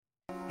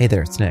Hey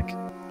there, it's Nick.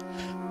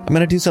 I'm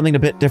going to do something a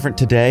bit different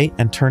today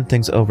and turn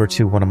things over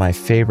to one of my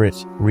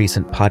favorite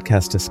recent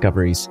podcast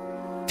discoveries,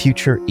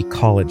 Future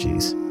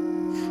Ecologies.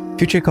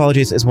 Future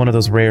Ecologies is one of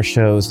those rare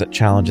shows that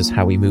challenges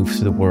how we move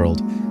through the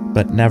world,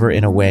 but never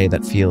in a way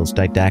that feels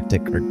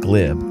didactic or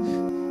glib.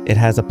 It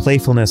has a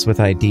playfulness with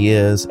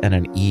ideas and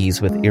an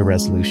ease with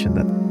irresolution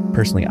that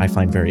personally I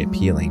find very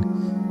appealing.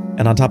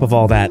 And on top of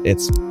all that,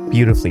 it's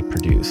beautifully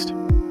produced.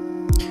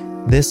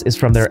 This is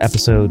from their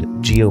episode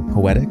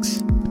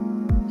Geopoetics.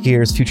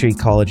 Here's Future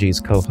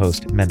Ecologies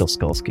co-host Mendel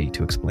Skulski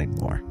to explain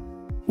more.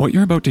 What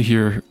you're about to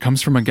hear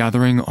comes from a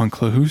gathering on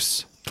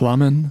Clahus,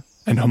 Tlaman,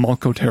 and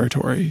Homalco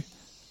territory,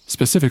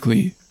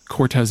 specifically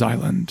Cortes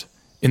Island,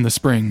 in the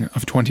spring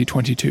of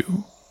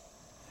 2022.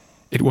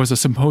 It was a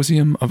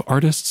symposium of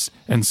artists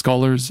and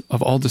scholars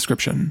of all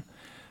description,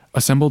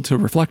 assembled to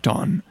reflect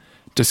on,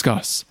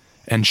 discuss,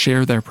 and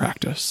share their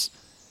practice,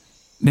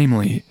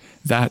 namely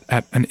that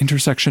at an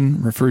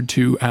intersection referred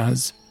to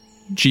as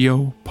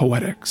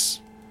geopoetics.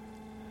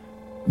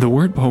 The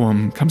word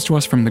poem comes to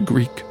us from the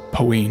Greek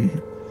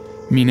poiein,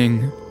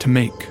 meaning to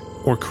make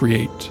or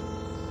create,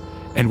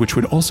 and which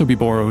would also be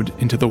borrowed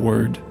into the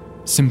word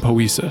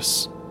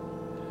sympoiesis.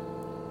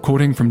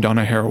 Quoting from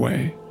Donna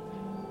Haraway,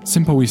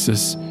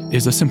 sympoiesis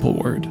is a simple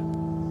word.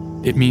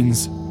 It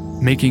means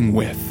making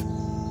with.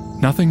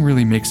 Nothing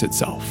really makes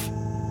itself.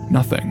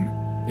 Nothing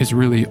is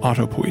really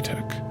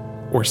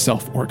autopoietic or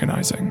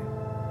self-organizing.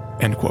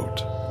 End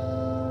quote.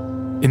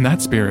 In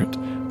that spirit,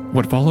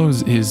 what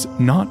follows is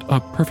not a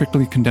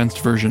perfectly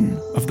condensed version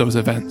of those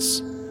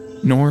events,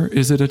 nor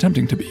is it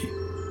attempting to be.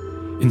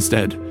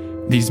 Instead,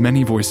 these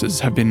many voices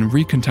have been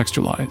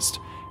recontextualized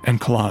and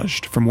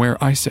collaged from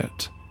where I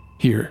sit,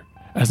 here,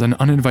 as an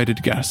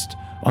uninvited guest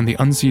on the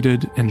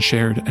unceded and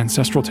shared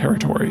ancestral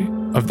territory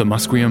of the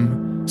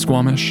Musqueam,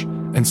 Squamish,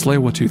 and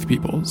Tsleil-Waututh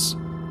peoples,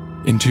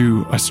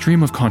 into a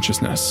stream of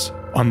consciousness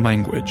on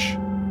language,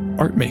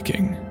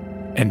 art-making,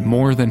 and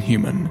more than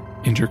human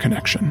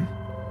interconnection.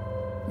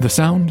 The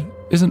sound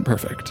isn't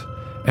perfect,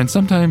 and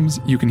sometimes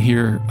you can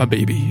hear a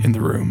baby in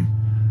the room.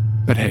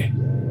 But hey,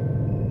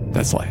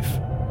 that's life.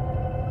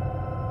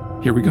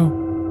 Here we go.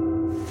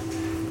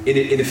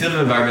 In the field of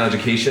environmental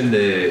education,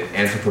 the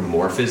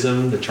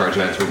anthropomorphism, the charge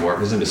of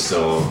anthropomorphism is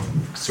so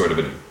sort of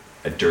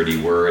a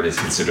dirty word. It's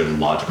considered a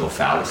logical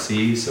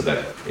fallacy, so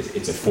that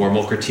it's a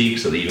formal critique,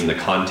 so that even the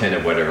content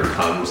of whatever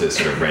comes is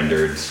sort of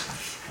rendered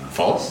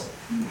false.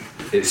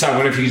 So I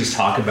wonder if you could just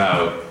talk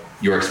about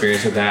your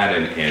experience with that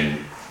and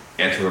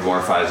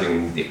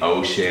anthropomorphizing the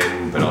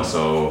ocean, but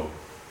also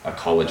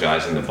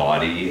ecologizing the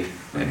body,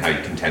 and how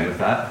you contend with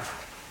that?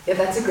 Yeah,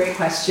 that's a great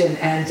question,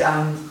 and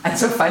it's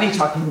so funny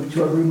talking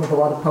to a room of a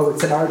lot of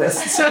poets and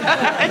artists.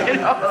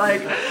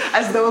 Like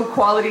as though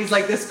qualities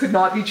like this could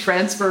not be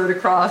transferred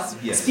across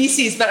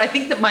species. But I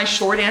think that my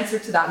short answer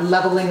to that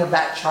leveling of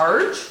that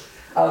charge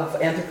of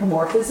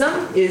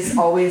anthropomorphism is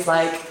always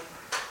like,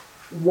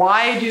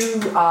 why do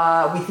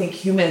we think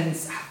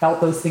humans felt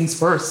those things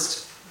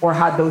first or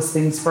had those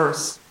things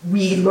first?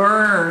 We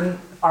learn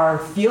our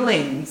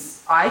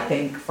feelings, I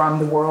think, from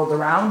the world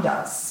around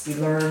us. We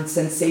learn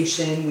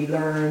sensation, we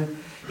learn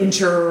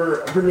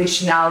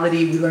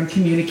interrelationality, we learn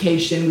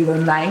communication, we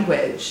learn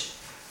language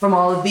from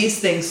all of these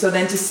things. So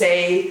then to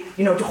say,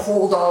 to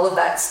hold all of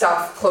that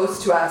stuff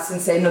close to us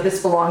and say, no,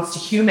 this belongs to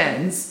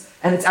humans,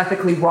 and it's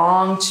ethically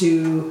wrong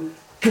to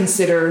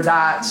consider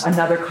that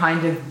another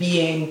kind of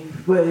being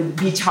would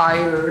be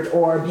tired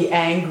or be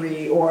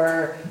angry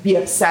or be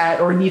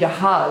upset or need a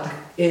hug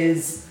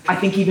is, I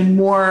think, even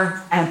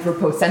more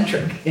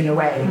anthropocentric in a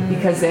way,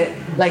 because it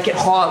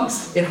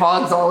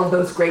hogs all of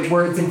those great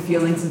words and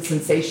feelings and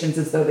sensations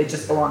as though they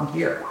just belong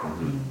here.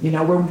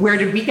 Where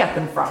did we get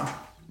them from?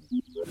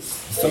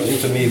 Something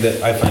for me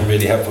that I find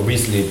really helpful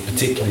recently,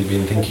 particularly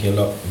been thinking a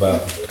lot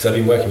about, because I've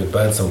been working with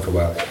birdsong for a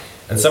while,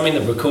 and something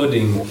that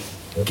recording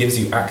gives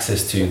you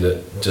access to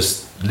that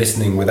just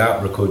listening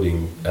without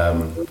recording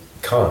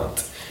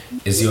can't,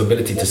 is your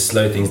ability to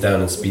slow things down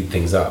and speed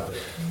things up.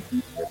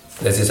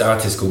 There's this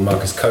artist called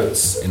Marcus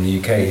Coates in the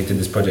UK. He did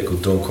this project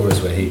called Dawn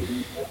Chorus, where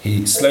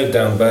he slowed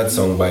down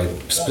birdsong by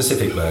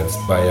specific birds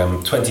by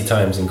 20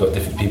 times and got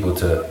different people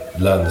to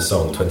learn the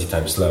song 20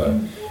 times slower,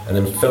 and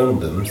then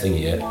filmed them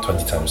singing it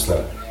 20 times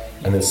slower,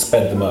 and then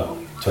sped them up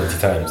 20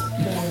 times.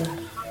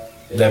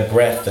 Their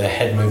breath, their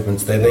head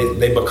movements,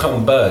 they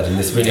become bird in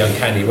this really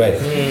uncanny way.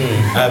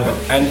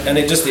 And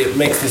it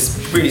makes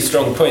this really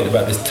strong point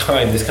about this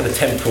time, this kind of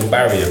temporal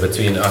barrier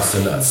between us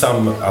and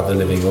some other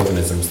living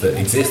organisms that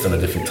exist on a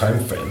different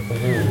time frame.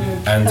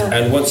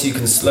 And once you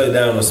can slow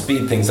down or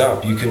speed things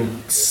up, you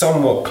can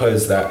somewhat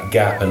close that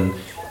gap and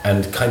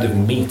kind of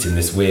meet in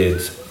this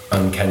weird,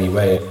 uncanny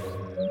way.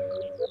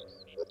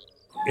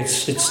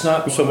 It's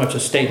not so much a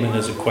statement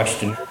as a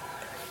question.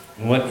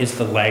 What is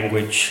the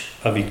language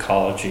of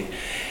ecology?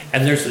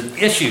 And there's an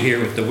issue here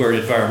with the word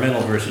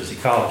environmental versus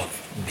ecology.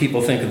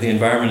 People think of the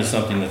environment as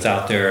something that's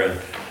out there and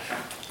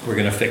we're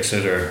going to fix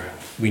it or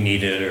we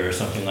need it or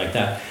something like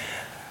that.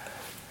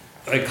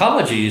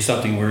 Ecology is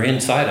something we're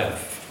inside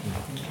of.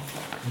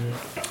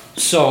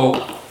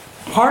 So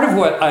Part of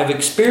what I've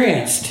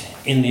experienced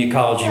in the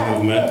ecology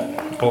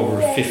movement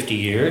over 50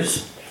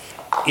 years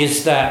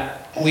is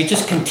that we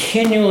just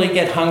continually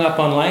get hung up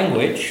on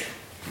language,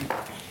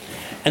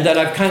 and that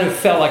I've kind of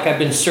felt like I've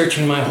been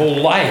searching my whole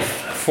life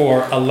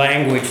for a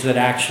language that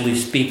actually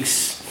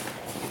speaks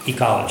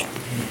ecology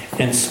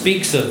and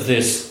speaks of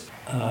this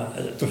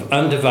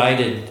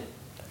undivided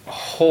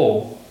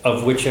whole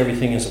of which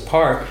everything is a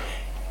part.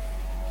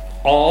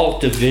 All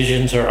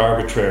divisions are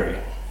arbitrary.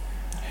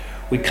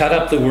 We cut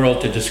up the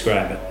world to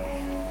describe it.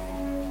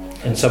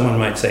 And someone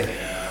might say,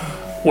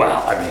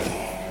 well, I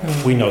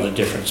mean, we know the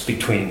difference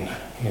between,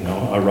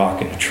 a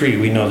rock and a tree.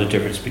 We know the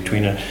difference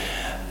between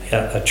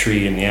a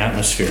tree and the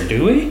atmosphere,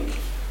 do we?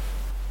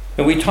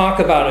 And we talk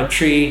about a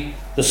tree,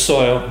 the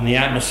soil, and the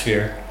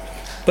atmosphere,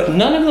 but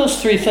none of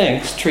those three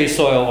things, tree,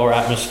 soil, or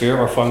atmosphere,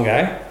 or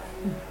fungi,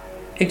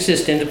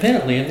 exist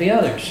independently of the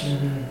others.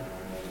 Mm-hmm.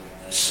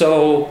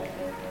 So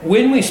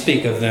when we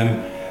speak of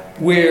them,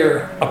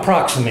 we're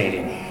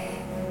approximating.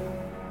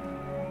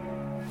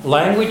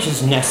 Language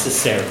is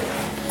necessary,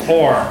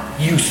 or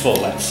useful,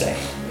 let's say.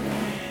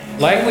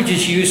 Language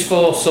is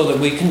useful so that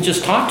we can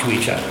just talk to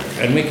each other,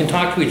 and we can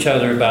talk to each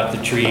other about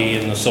the tree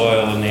and the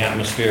soil and the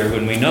atmosphere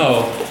when we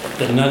know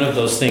that none of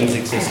those things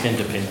exist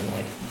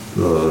independently.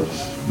 The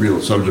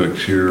real subject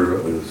here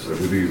is, I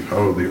believe,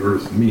 how the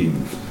earth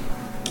means.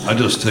 I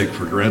just take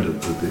for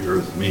granted that the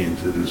earth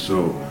means. It is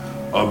so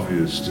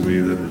obvious to me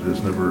that it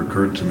has never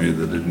occurred to me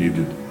that it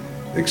needed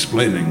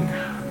explaining.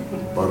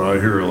 But I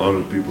hear a lot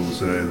of people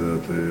say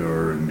that they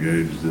are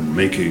engaged in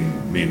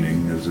making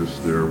meaning as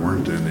if there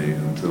weren't any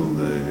until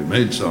they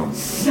made some.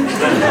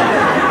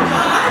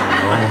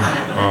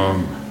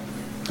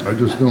 I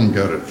just don't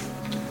get it.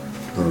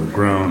 The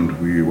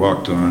ground we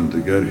walked on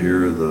to get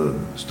here, the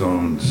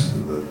stones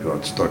that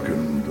got stuck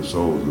in the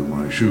soles of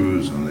my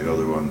shoes and the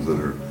other ones that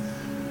are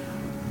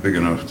big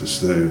enough to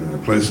stay in their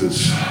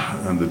places,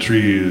 and the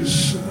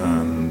trees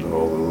and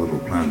all the little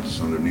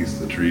plants underneath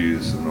the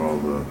trees and all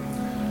the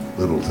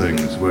little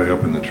things way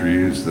up in the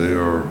trees, they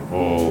are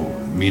all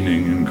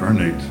meaning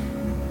incarnate.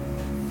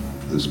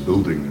 This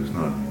building is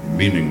not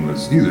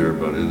meaningless either,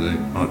 but it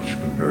ain't much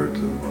compared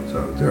to what's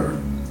out there.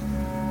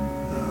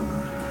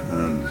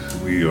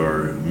 And we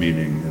are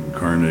meaning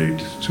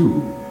incarnate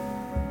too.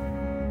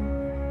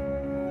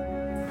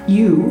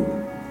 You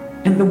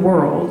and the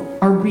world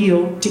are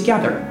real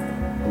together.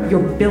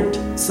 You're built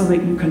so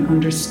that you can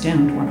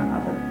understand one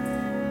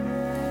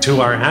another. To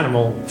our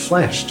animal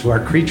flesh, to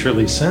our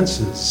creaturely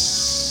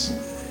senses,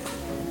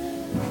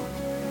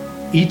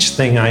 each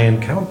thing I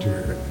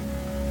encounter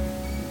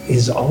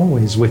is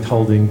always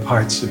withholding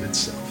parts of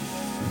itself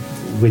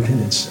within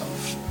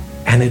itself.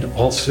 And it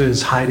also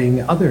is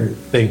hiding other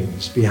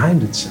things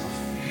behind itself.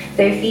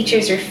 Their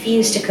features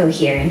refuse to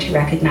cohere into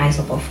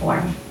recognizable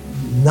form.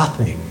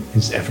 Nothing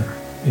is ever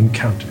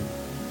encountered.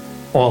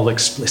 All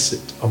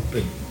explicit,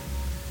 open,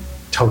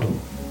 total.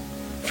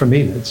 For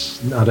me,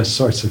 that's not a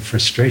source of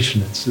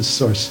frustration. It's a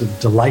source of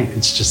delight.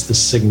 It's just the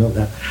signal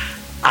that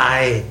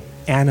I,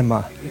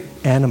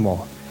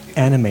 animal,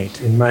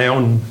 animate in my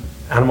own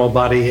animal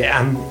body,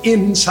 am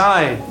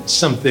inside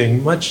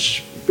something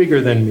much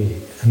bigger than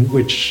me, in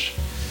which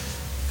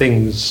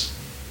things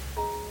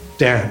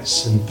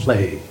dance and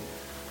play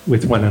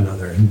with one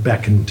another and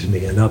beckon to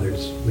me, and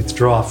others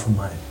withdraw from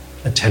my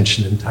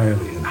attention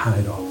entirely and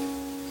hide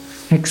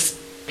off.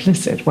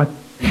 Explicit,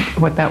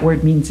 what that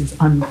word means is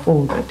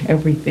unfolded.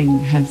 Everything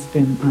has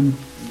been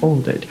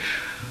unfolded.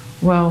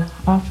 Well,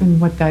 often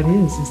what that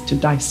is to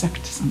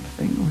dissect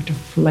something or to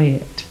flay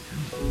it,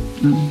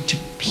 to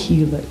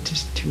peel it,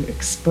 to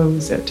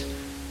expose it.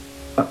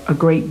 A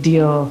great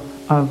deal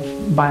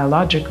of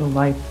biological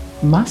life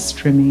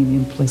must remain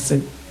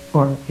implicit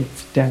or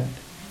it's dead.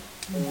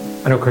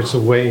 And of course, a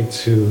way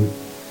to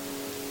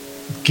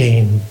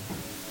gain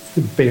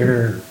the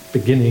bare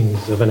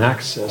beginnings of an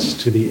access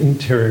to the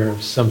interior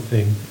of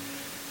something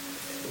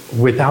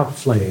without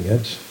flaying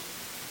it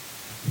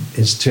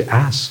is to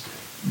ask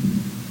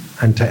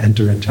and to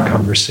enter into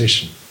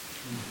conversation.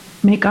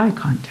 Make eye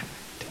contact.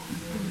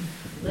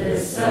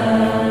 Listen,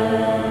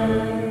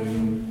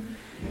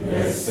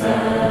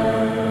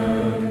 listen,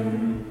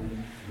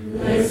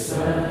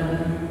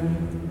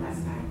 listen,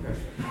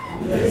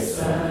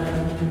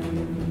 listen,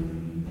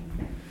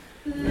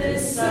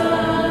 listen.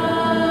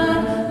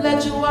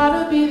 Let your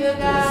water be the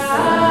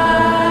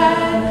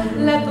guide.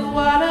 Let the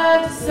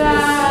water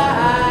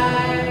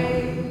decide.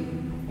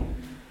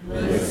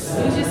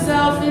 Listen. Lose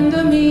yourself in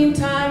the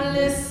meantime.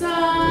 Listen.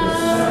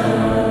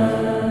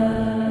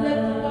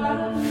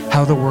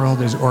 How the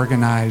world is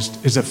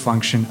organized is a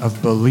function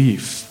of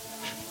belief.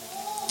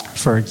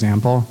 For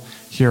example,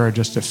 here are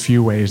just a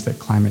few ways that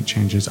climate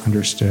change is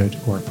understood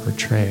or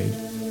portrayed.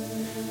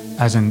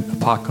 As an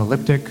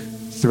apocalyptic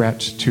threat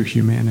to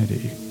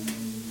humanity,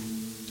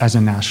 as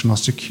a national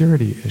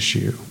security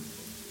issue,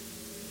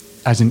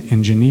 as an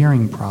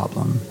engineering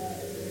problem,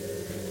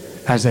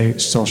 as a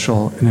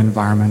social and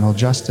environmental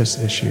justice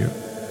issue,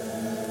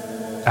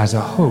 as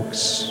a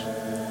hoax,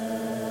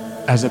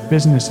 as a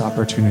business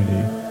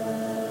opportunity,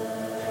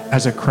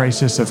 as a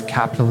crisis of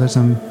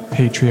capitalism,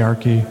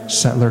 patriarchy,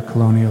 settler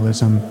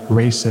colonialism,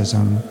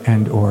 racism,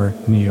 and/or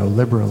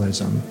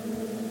neoliberalism,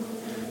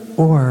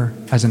 or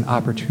as an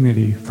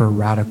opportunity for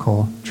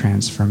radical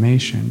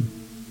transformation.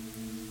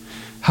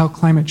 How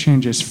climate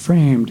change is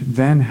framed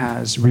then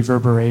has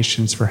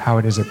reverberations for how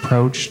it is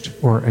approached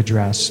or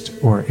addressed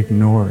or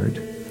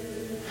ignored.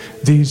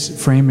 These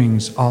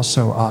framings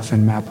also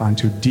often map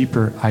onto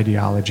deeper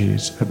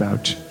ideologies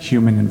about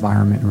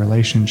human-environment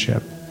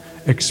relationship,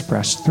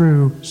 expressed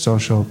through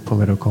social,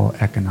 political,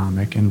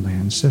 economic, and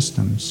land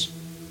systems.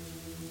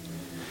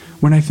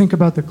 When I think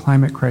about the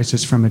climate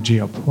crisis from a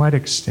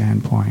geopoetic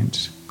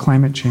standpoint,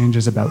 climate change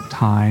is about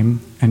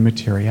time and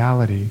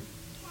materiality.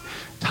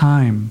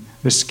 Time,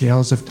 the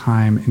scales of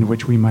time in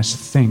which we must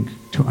think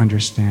to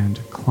understand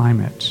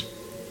climate.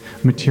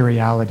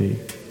 Materiality,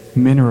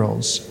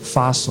 minerals,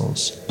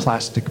 fossils,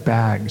 plastic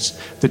bags,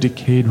 the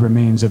decayed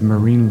remains of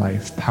marine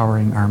life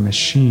powering our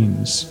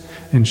machines,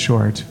 in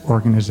short,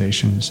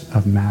 organizations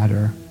of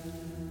matter.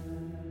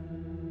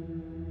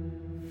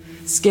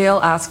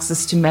 Scale asks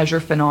us to measure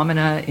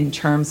phenomena in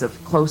terms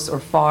of close or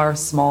far,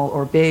 small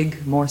or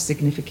big, more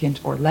significant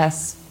or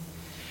less.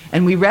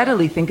 And we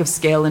readily think of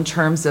scale in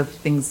terms of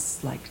things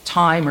like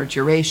time or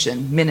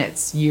duration,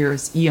 minutes,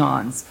 years,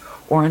 eons,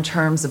 or in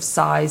terms of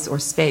size or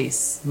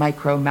space,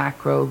 micro,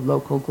 macro,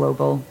 local,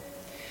 global.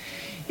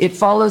 It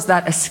follows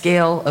that a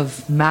scale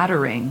of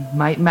mattering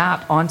might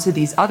map onto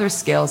these other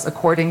scales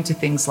according to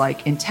things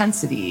like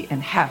intensity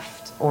and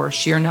heft or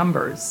sheer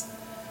numbers.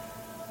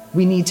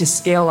 We need to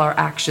scale our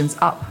actions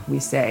up, we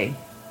say.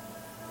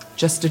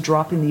 Just a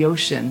drop in the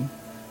ocean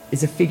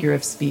is a figure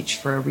of speech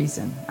for a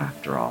reason,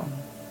 after all.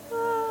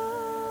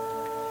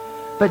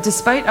 But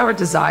despite our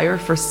desire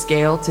for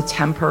scale to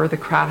temper the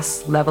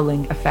crass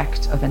leveling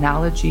effect of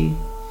analogy,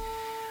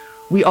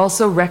 we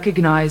also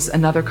recognize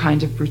another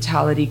kind of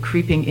brutality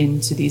creeping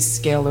into these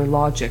scalar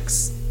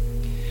logics,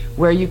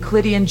 where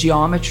Euclidean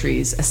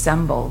geometries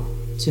assemble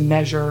to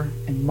measure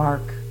and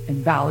mark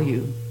and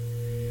value.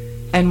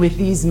 And with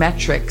these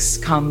metrics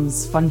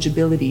comes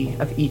fungibility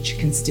of each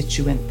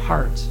constituent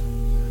part.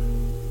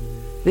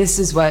 This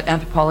is what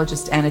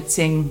anthropologist Anna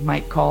Tsing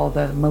might call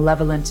the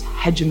malevolent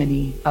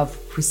hegemony of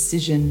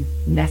precision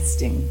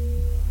nesting.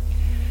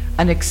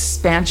 An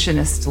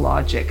expansionist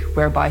logic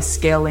whereby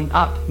scaling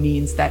up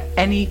means that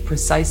any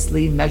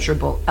precisely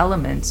measurable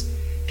element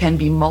can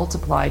be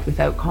multiplied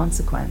without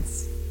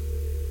consequence.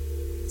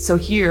 So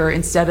here,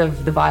 instead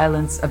of the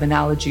violence of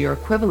analogy or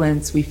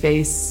equivalence, we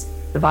face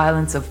the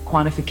violence of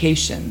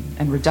quantification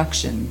and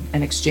reduction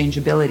and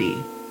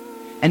exchangeability,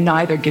 and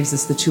neither gives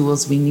us the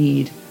tools we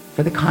need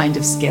for the kind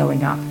of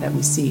scaling up that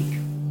we seek.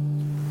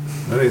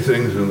 Many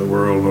things in the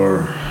world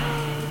are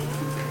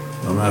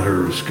a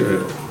matter of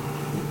scale.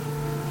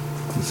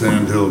 The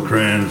sandhill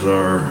cranes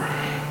are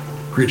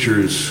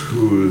creatures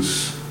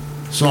whose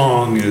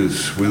song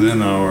is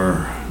within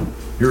our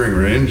hearing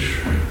range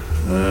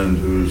and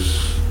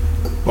whose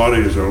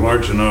bodies are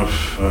large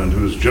enough and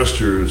whose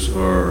gestures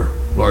are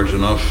large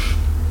enough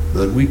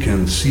that we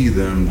can see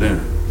them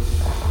dance.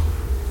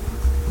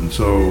 And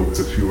so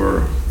if you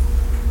are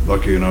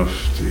lucky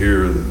enough to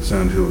hear the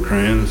sandhill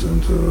cranes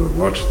and to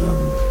watch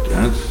them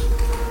dance,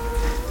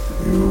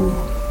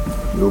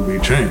 you'll be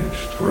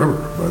changed forever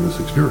by this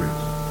experience.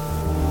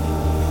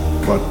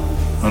 But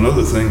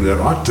another thing that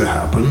ought to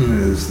happen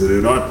is that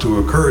it ought to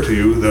occur to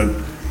you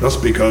that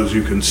just because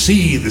you can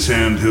see the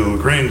sandhill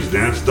cranes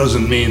dance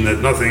doesn't mean that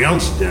nothing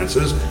else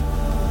dances.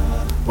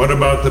 What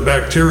about the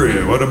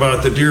bacteria? What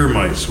about the deer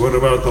mice? What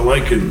about the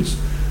lichens?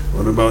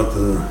 What about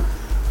the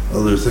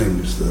other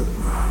things that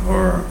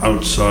are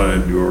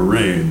outside your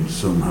range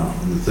somehow?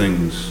 The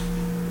things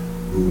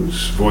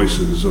whose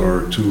voices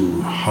are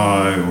too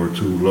high or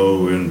too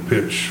low in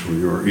pitch for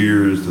your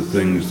ears, the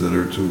things that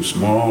are too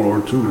small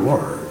or too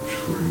large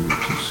for you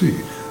to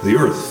see. The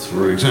earth,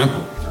 for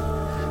example.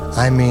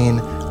 I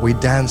mean, we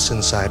dance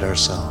inside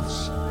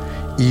ourselves,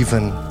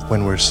 even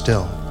when we're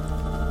still.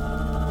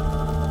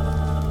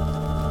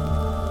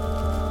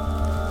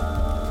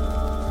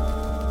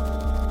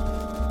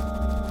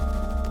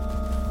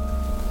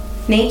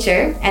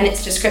 Nature, and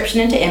its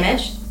description into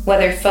image,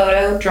 whether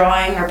photo,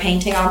 drawing, or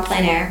painting on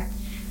plein air,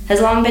 has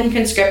long been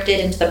conscripted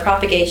into the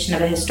propagation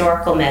of a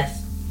historical myth.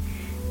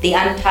 The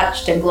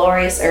untouched and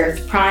glorious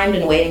earth primed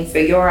and waiting for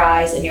your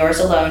eyes and yours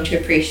alone to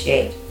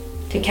appreciate,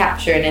 to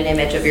capture in an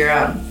image of your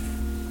own.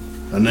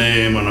 A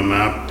name on a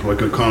map,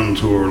 like a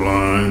contour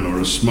line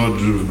or a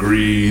smudge of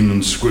green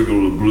and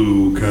squiggle of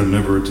blue, can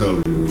never tell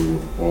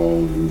you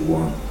all you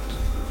want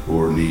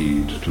or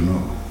need to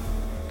know.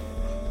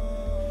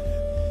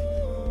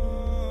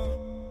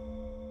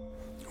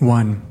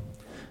 1.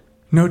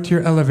 Note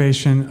your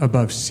elevation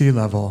above sea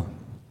level.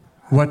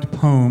 What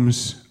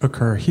poems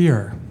occur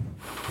here?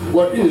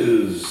 What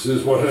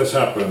is what has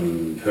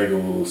happened,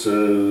 Hegel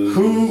says.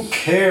 Who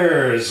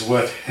cares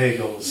what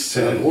Hegel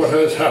says? And what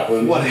has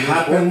happened. What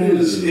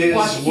happens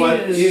is what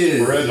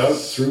is. Spread out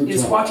through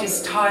is time. what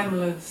is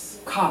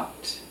timeless,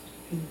 caught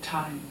in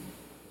time.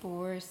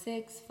 4,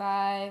 6,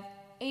 5,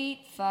 8,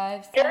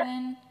 5,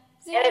 7,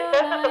 And it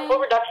says that the full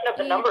reduction of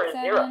the number is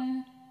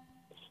 0.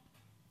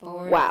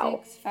 4,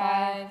 6,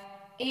 5,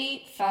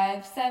 8,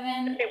 5,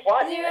 7,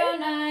 0,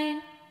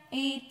 9,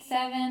 8,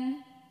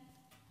 7,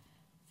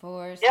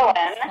 4, 6,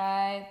 Dylan.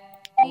 5,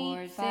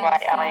 4, 6,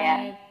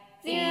 5,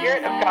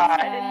 Spirit of God,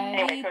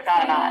 anyway, it goes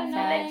on and on.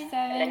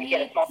 And then you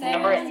get a small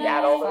number and you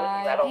add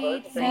all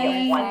those, and then you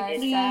get 1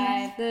 digit.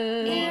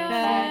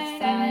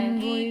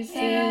 Is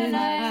there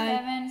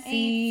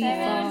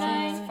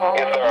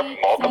a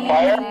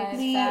multiplier? In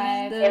the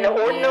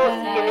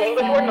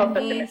English ordinal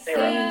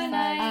system,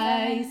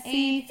 it's 0.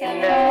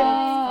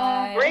 In the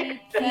Greek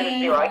system, it's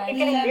 0. I keep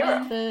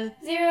getting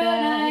 0.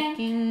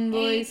 9,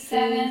 8,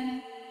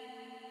 7.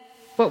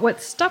 But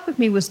what stuck with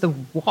me was the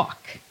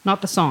walk,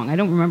 not the song. I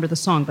don't remember the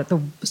song, but the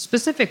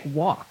specific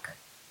walk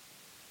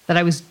that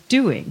I was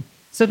doing.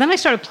 So then I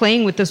started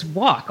playing with this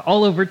walk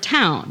all over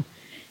town.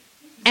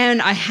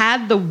 And I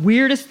had the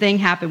weirdest thing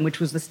happen, which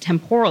was this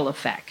temporal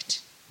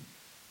effect,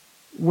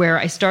 where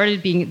I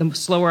started being, the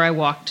slower I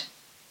walked,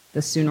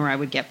 the sooner I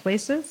would get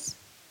places.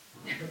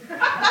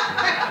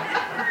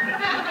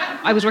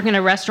 I was working in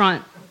a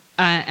restaurant,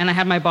 and I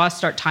had my boss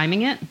start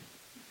timing it.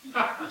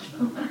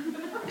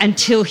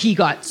 Until he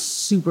got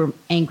super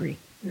angry.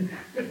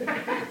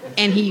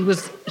 And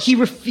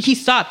he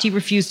stopped. He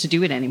refused to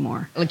do it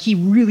anymore. Like, he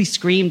really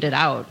screamed it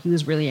out. He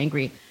was really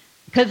angry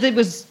because it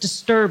was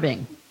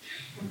disturbing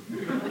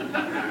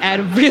at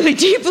a really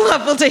deep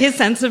level to his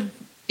sense of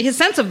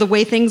the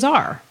way things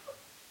are.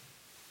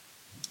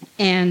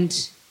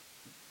 And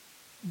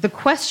the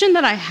question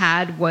that I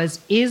had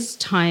was, is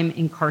time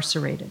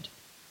incarcerated?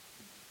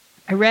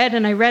 I read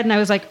and I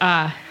was like,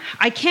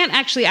 I can't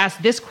actually ask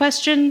this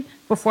question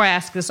before I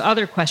ask this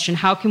other question.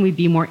 How can we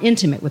be more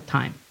intimate with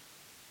time?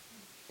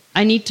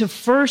 I need to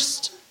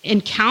first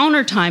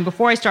encounter time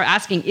before I start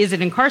asking, is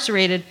it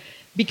incarcerated?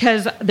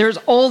 Because there's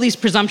all these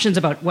presumptions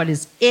about what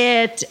is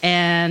it,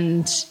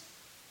 and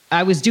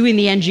I was doing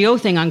the NGO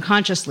thing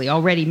unconsciously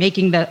already,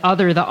 making the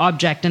other the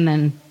object and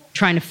then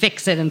trying to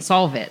fix it and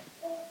solve it.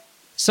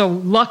 So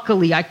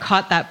luckily, I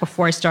caught that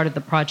before I started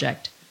the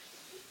project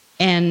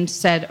and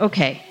said,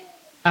 okay,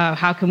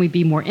 how can we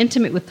be more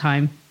intimate with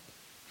time?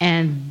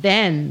 And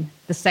then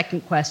the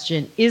second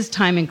question, is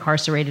time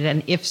incarcerated?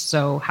 And if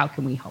so, how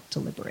can we help to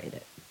liberate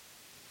it?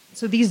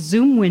 So these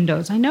Zoom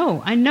windows, I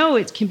know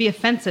it can be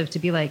offensive to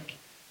be like,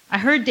 I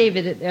heard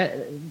David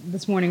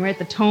this morning, right,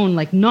 the tone,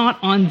 like not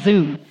on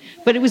Zoom,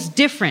 but it was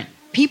different.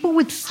 People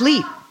would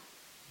sleep,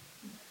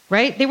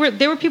 right? There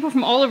were people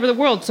from all over the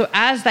world. So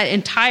as that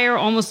entire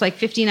almost like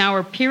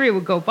 15-hour period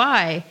would go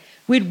by,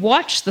 we'd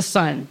watch the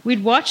sun,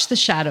 we'd watch the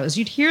shadows,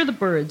 you'd hear the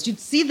birds, you'd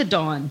see the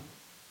dawn.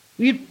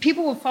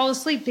 People would fall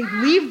asleep. They'd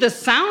leave the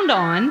sound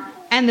on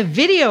and the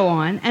video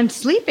on and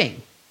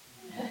sleeping,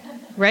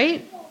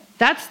 right?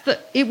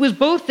 It was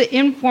both the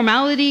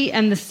informality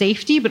and the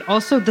safety, but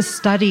also the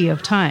study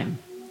of time.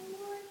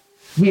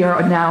 We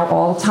are now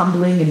all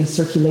tumbling in the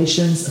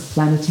circulations of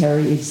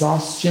planetary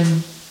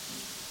exhaustion,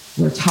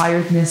 where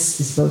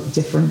tiredness is both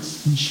different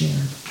and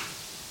shared.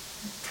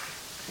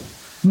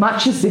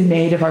 Much has been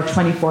made of our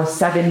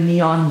 24/7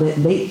 neon-lit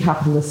late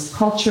capitalist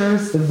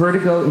cultures, the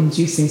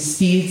vertigo-inducing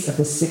speeds of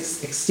the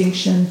sixth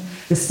extinction,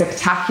 the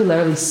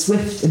spectacularly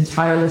swift and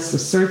tireless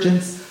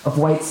resurgence of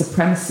white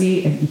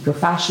supremacy and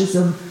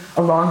ecofascism,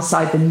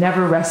 alongside the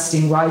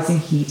never-resting rising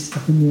heat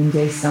of the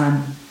noonday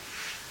sun.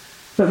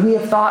 But we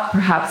have thought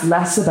perhaps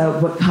less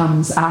about what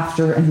comes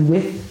after and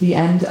with the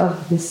end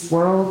of this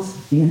world,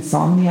 the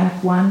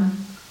insomniac one.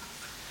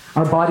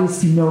 Our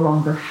bodies can no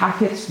longer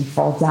hack it. We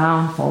fall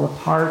down, fall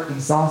apart,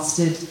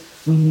 exhausted.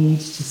 We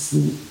need to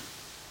sleep.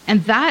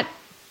 And that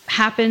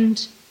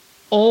happened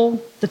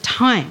all the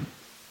time.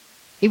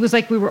 It was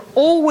like we were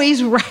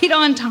always right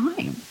on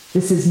time.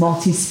 This is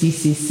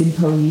multi-species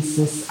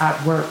symbiosis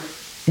at work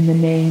in the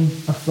name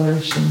of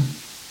flourishing.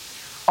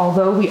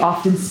 Although we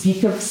often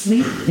speak of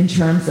sleep in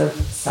terms of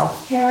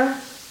self-care,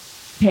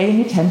 paying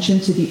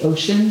attention to the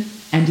ocean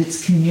and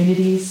its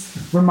communities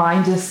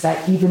remind us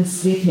that even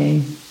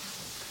sleeping,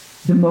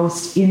 the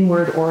most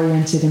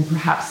inward-oriented and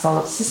perhaps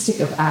solipsistic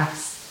of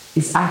acts,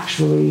 is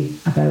actually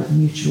about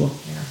mutual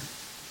care.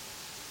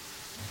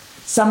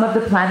 Some of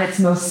the planet's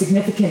most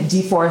significant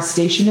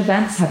deforestation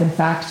events have in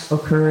fact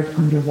occurred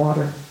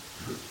underwater.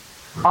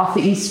 Off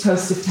the east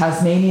coast of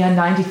Tasmania,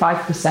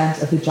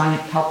 95% of the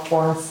giant kelp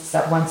forests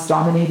that once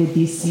dominated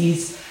these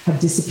seas have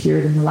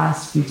disappeared in the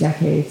last few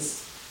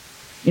decades.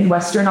 In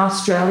Western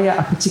Australia,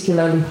 a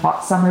particularly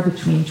hot summer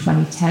between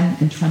 2010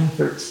 and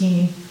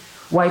 2013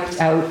 wiped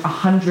out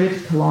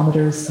 100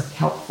 kilometers of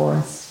kelp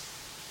forest.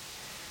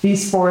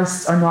 These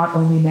forests are not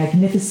only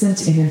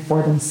magnificent in and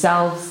for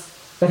themselves,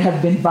 but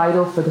have been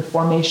vital for the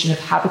formation of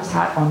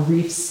habitat on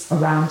reefs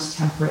around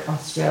temperate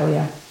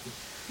Australia.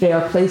 They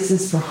are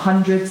places for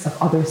hundreds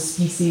of other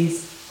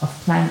species of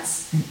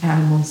plants and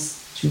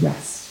animals to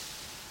rest.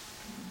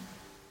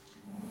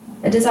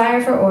 The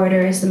desire for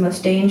order is the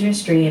most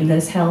dangerous dream that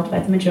is held by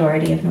the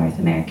majority of North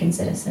American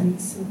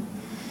citizens.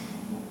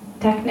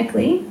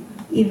 Technically,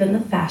 even the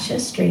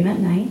fascists dream at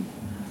night.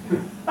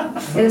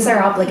 It is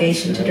our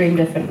obligation to dream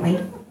differently.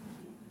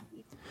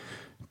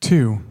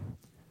 2.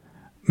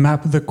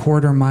 Map the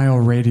quarter-mile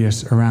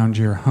radius around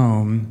your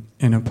home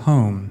in a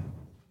poem.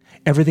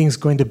 Everything's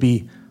going to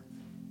be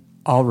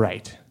all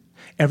right.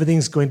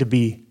 Everything's going to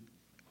be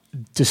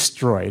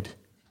destroyed.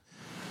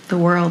 The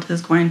world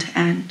is going to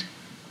end.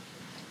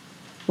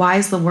 Why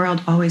is the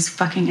world always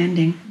fucking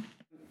ending?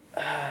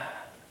 I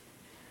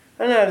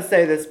don't know how to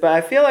say this, but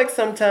I feel like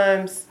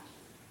sometimes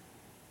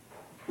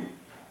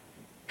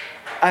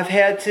I've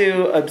had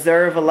to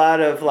observe a lot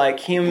of like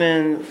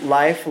human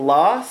life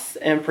loss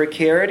and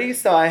precarity,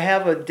 so I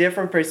have a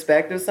different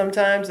perspective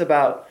sometimes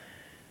about,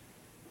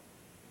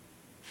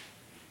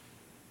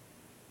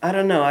 I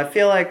don't know, I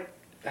feel like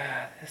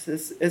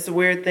it's a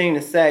weird thing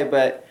to say,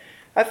 but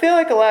I feel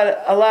like a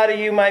lot of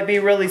you might be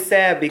really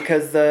sad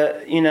because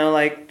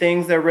like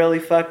things are really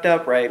fucked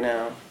up right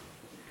now.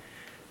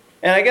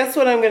 And I guess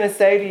what I'm going to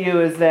say to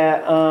you is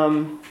that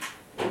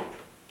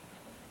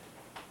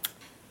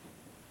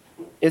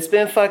it's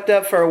been fucked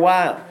up for a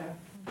while.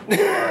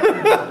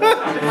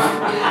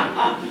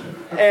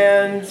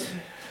 And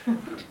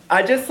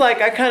I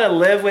kind of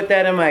live with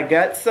that in my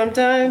gut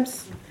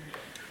sometimes.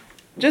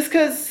 Just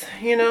because,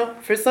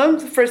 for some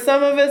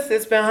of us,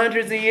 it's been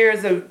hundreds of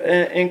years of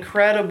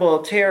incredible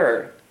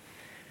terror.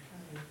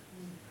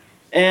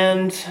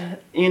 And,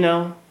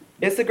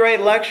 it's a great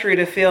luxury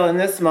to feel in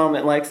this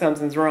moment like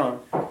something's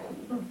wrong.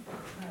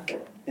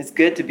 It's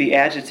good to be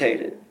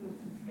agitated,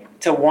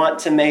 to want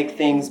to make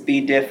things be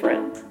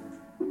different.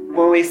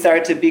 When we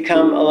start to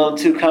become a little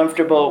too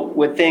comfortable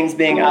with things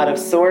being out of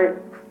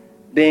sort,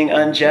 being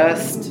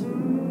unjust,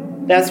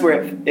 that's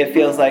where it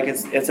feels like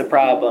it's a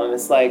problem.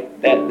 It's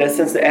like that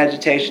sense of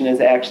agitation is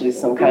actually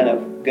some kind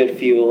of good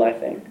fuel, I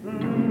think.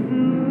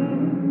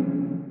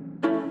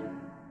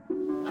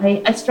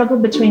 I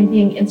struggled between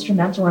being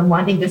instrumental and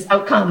wanting this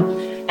outcome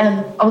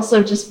and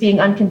also just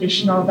being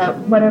unconditional that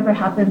whatever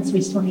happens,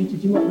 we still need to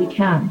do what we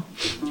can.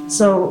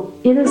 So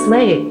it is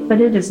late, but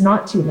it is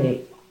not too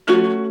late.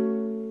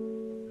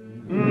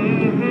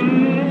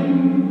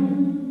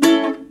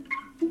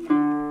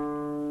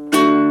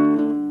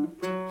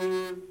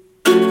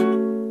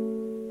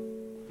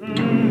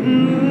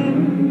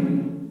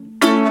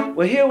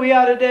 Well, here we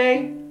are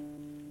today,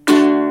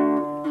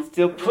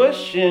 still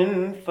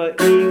pushing for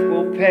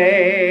equal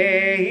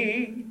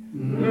pay.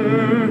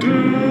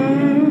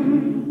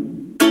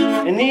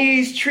 And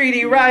these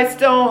treaty rights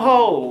don't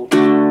hold.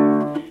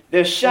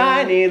 They're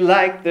shiny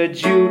like the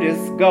Judas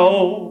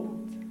gold.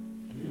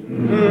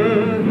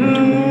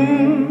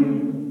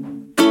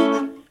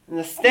 And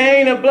the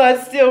stain of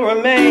blood still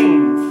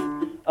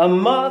remains, a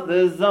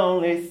mother's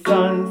only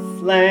son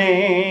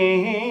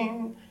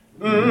slain.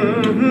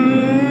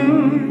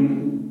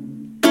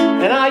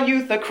 And our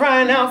youth are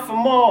crying out for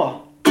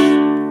more,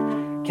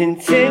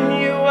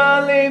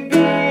 continually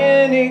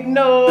being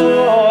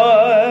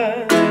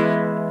ignored.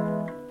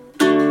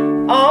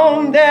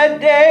 On that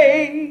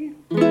day,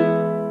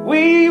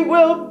 we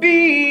will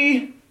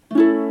be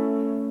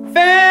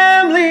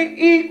family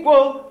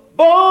equal,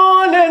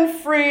 born and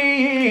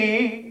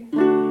free.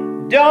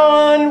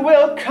 Dawn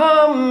will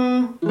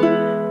come,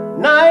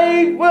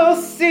 night will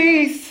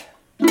cease.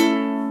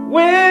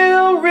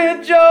 We'll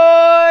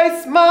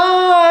rejoice,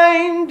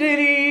 mind at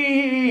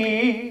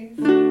ease,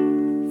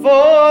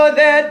 for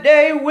that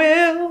day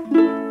will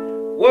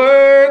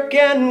work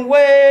and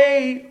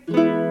wait.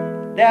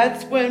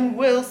 That's when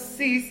we'll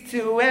cease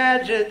to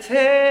agitate.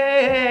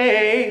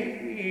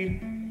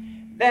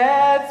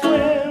 That's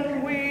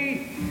when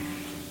we...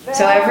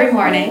 So every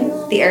morning,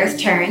 the Earth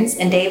turns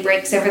and day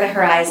breaks over the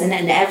horizon,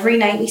 and every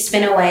night we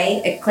spin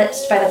away,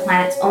 eclipsed by the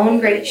planet's own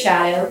great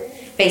shadow,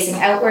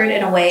 facing outward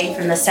and away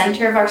from the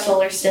center of our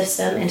solar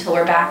system until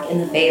we're back in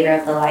the favor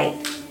of the light.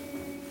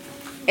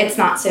 It's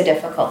not so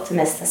difficult to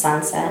miss the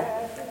sunset.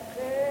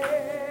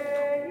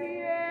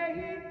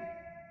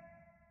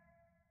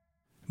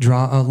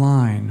 Draw a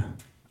line.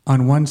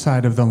 On one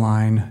side of the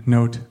line,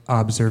 note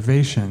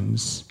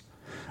observations.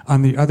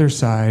 On the other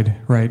side,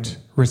 write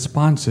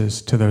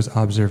responses to those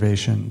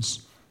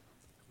observations.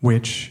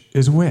 Which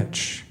is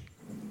which?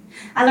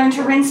 I learned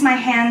to rinse my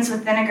hands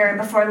with vinegar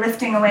before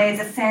lifting away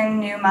the thin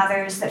new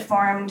mothers that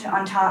formed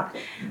on top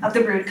of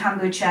the brewed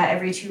kombucha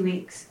every 2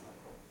 weeks.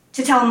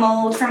 To tell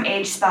mold from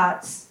age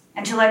spots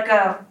and to let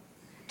go.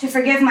 To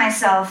forgive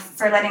myself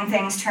for letting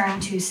things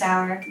turn too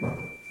sour.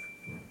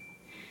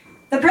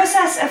 The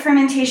process of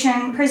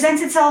fermentation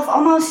presents itself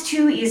almost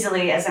too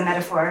easily as a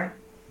metaphor.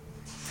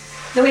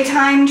 The way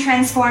time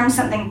transforms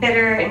something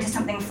bitter into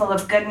something full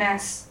of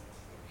goodness.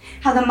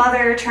 How the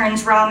mother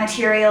turns raw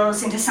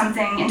materials into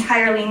something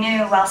entirely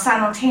new while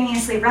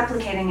simultaneously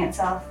replicating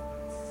itself.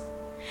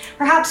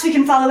 Perhaps we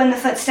can follow in the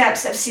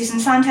footsteps of Susan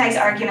Sontag's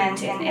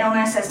argument in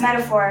Illness as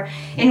Metaphor,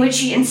 in which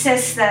she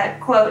insists that,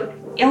 quote,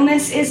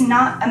 illness is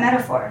not a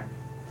metaphor,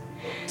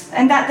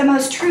 and that the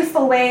most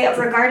truthful way of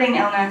regarding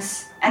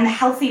illness and the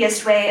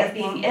healthiest way of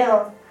being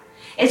ill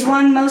is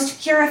one most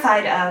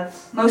purified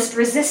of, most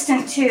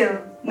resistant to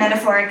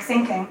metaphoric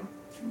thinking,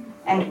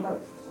 end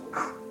quote.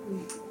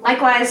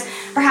 Likewise,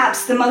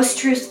 perhaps the most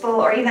truthful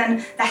or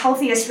even the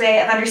healthiest way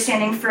of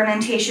understanding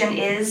fermentation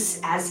is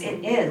as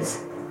it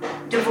is,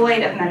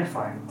 devoid of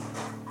metaphor.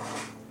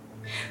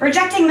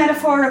 Rejecting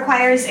metaphor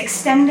requires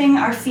extending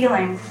our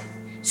feeling,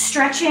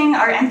 stretching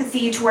our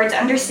empathy towards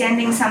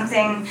understanding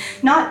something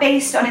not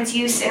based on its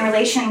use in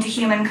relation to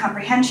human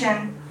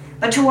comprehension,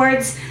 but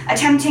towards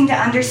attempting to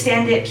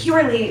understand it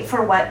purely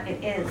for what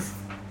it is.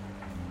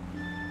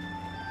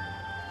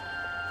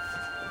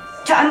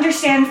 To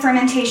understand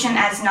fermentation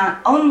as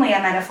not only a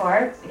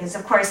metaphor, because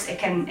of course it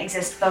can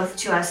exist both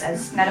to us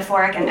as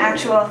metaphoric and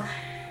actual,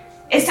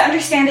 is to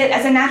understand it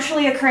as a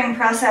naturally occurring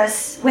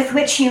process with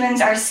which humans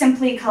are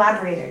simply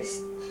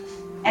collaborators.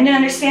 And in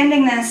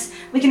understanding this,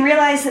 we can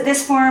realize that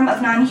this form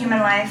of non-human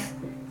life,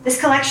 this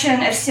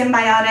collection of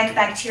symbiotic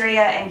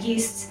bacteria and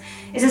yeasts,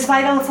 is as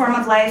vital a form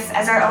of life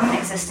as our own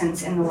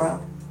existence in the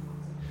world.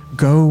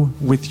 Go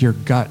with your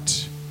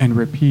gut and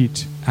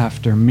repeat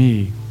after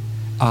me.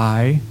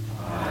 I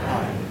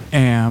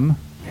am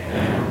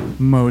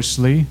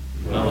mostly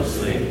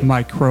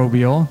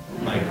microbial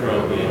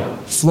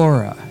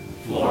flora.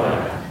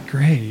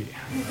 Great.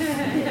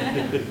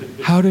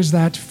 How does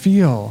that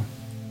feel?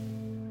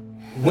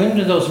 When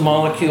do those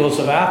molecules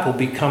of apple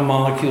become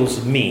molecules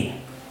of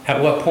me?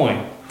 At what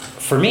point?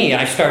 For me,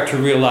 I start to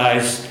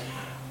realize,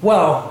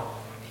 well,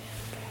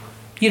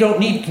 you don't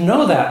need to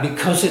know that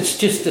because it's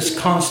just this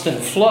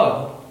constant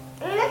flow.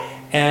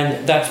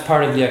 And that's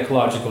part of the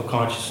ecological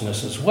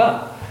consciousness as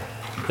well,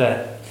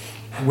 that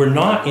we're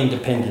not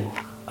independent,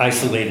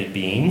 isolated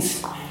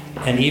beings,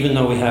 and even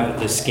though we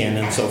have the skin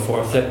and so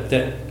forth, that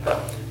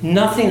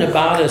nothing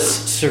about us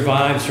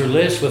survives or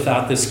lives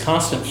without this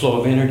constant flow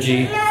of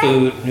energy,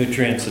 food,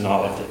 nutrients, and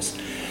all of this.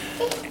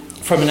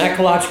 From an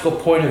ecological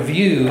point of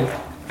view,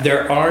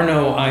 there are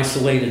no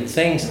isolated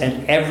things,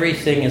 and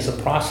everything is a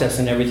process,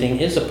 and everything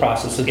is a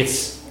process.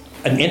 It's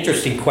an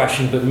interesting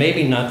question, but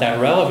maybe not that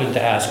relevant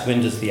to ask,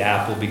 when does the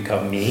apple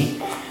become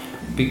me?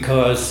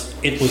 Because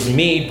it was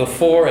me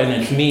before, and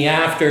it's me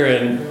after,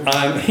 and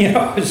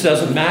it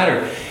doesn't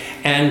matter.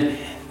 And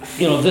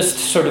this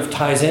sort of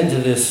ties into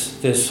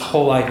this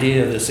whole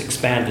idea of this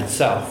expanded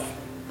self.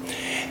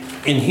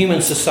 In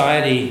human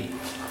society,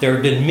 there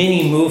have been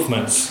many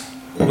movements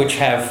which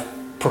have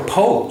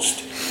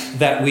proposed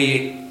that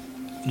we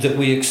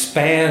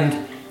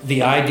expand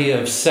the idea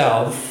of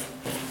self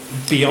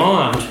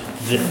beyond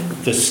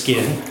the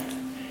skin.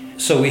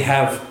 So we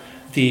have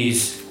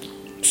these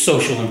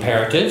social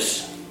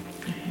imperatives,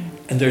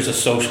 and there's a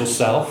social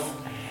self,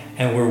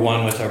 and we're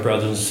one with our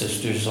brothers and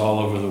sisters all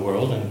over the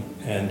world,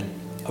 and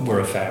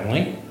we're a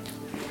family.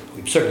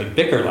 We certainly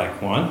bicker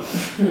like one.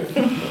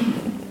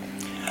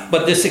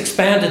 But this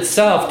expanded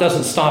self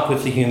doesn't stop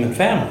with the human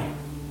family,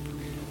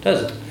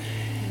 does it?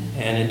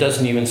 And it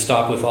doesn't even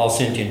stop with all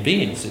sentient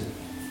beings,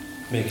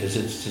 because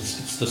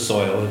it's the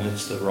soil, and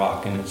it's the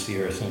rock, and it's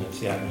the earth, and it's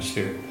the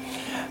atmosphere.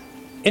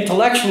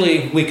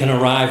 Intellectually, we can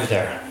arrive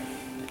there.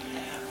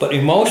 But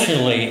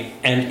emotionally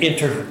and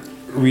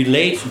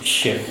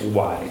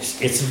interrelationship-wise,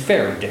 it's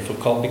very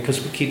difficult because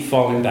we keep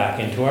falling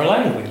back into our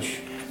language,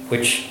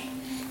 which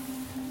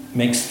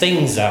makes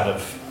things out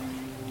of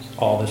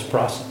all this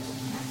process.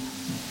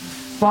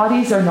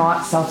 Bodies are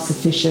not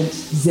self-sufficient,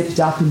 zipped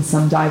up in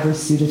some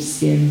diverse suit of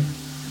skin.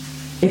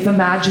 If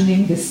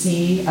imagining the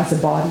sea as a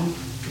body,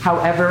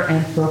 however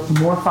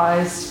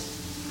anthropomorphized,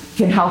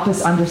 can help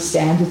us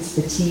understand its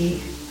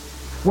fatigue,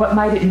 what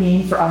might it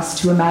mean for us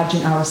to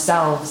imagine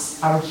ourselves,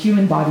 our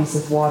human bodies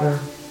of water,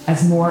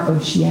 as more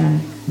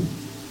oceanic?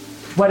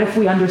 What if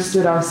we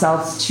understood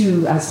ourselves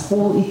too as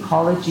whole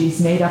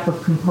ecologies made up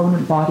of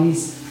component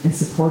bodies and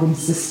supporting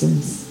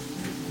systems?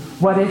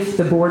 What if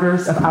the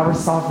borders of our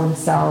sovereign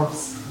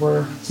selves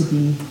were to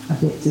be a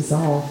bit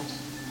dissolved?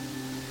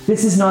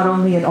 This is not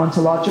only an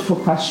ontological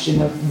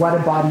question of what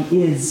a body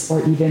is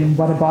or even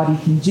what a body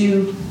can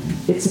do,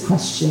 it's a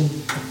question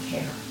of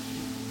care.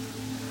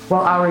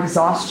 While our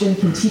exhaustion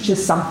can teach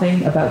us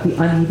something about the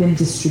uneven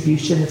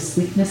distribution of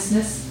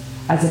sleeplessness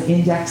as an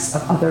index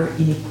of other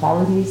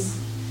inequalities,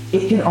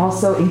 it can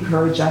also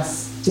encourage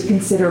us to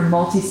consider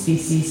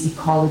multi-species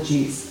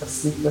ecologies of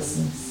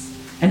sleeplessness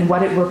and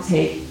what it will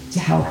take to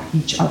help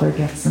each other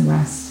get some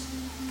rest.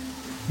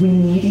 We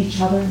need each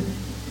other.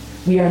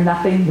 We are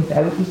nothing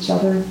without each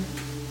other.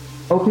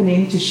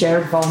 Opening to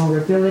shared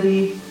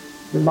vulnerability,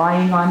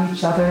 relying on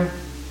each other,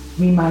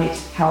 we might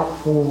help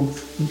hold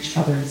each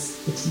other's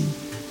fatigue.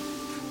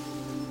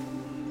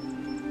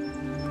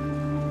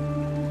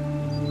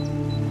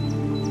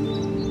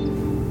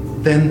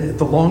 Then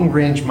the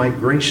long-range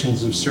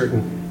migrations of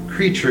certain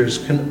creatures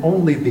can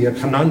only be a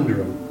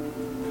conundrum,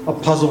 a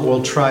puzzle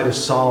we'll try to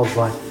solve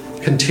by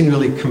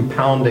continually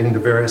compounding the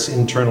various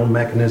internal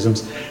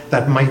mechanisms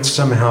that might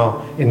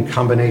somehow, in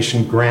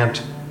combination,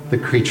 grant the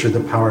creature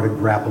the power to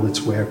grapple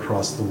its way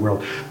across the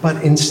world.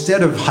 But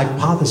instead of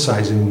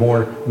hypothesizing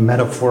more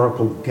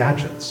metaphorical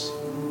gadgets,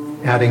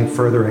 adding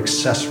further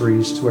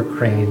accessories to a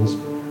crane's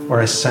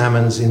or a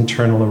salmon's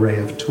internal array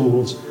of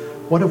tools,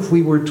 what if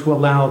we were to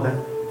allow that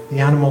the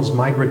animal's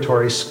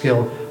migratory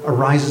skill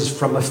arises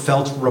from a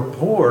felt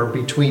rapport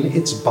between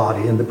its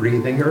body and the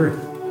breathing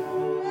earth?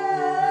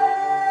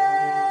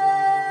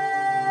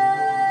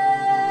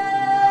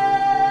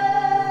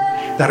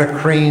 that a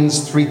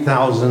crane's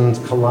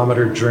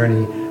 3,000-kilometer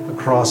journey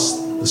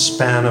across the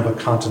span of a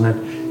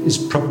continent is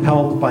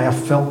propelled by a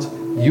felt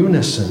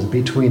unison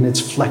between its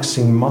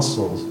flexing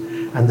muscles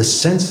and the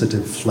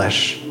sensitive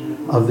flesh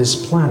of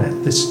this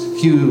planet, this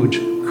huge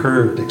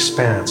curved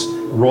expanse,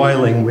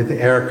 roiling with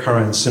air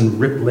currents and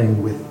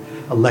rippling with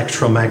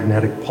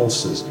electromagnetic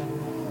pulses,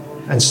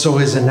 and so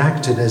is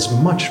enacted as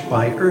much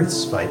by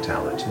Earth's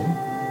vitality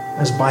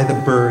as by the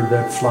bird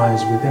that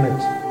flies within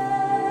it.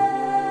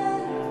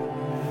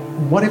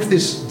 What if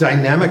this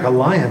dynamic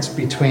alliance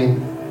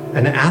between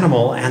an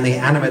animal and the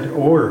animate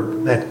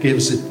orb that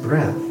gives it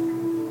breath?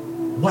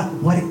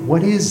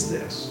 What is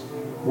this?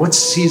 What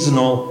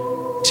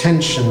seasonal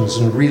tensions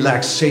and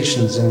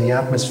relaxations in the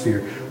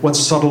atmosphere, what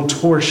subtle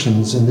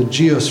torsions in the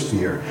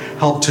geosphere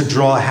help to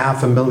draw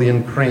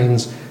 500,000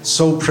 cranes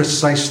so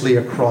precisely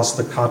across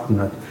the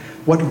continent?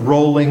 What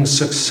rolling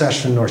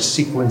succession or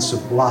sequence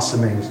of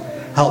blossomings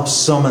helps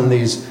summon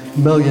these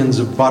millions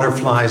of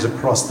butterflies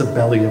across the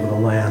belly of the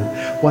land?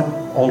 What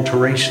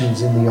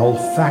alterations in the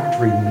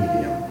olfactory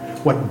medium?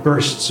 What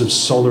bursts of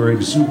solar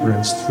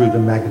exuberance through the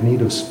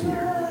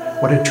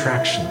magnetosphere? What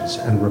attractions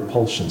and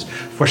repulsions?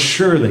 For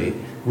surely,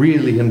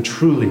 really and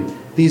truly,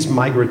 these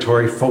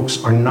migratory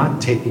folks are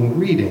not taking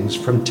readings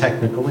from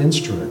technical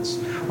instruments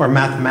or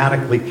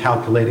mathematically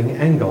calculating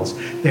angles.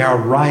 They are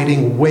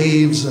riding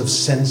waves of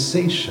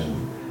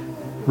sensation,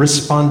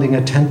 responding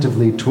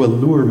attentively to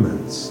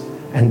allurements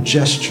and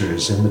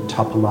gestures in the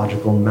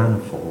topological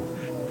manifold,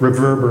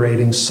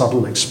 reverberating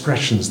subtle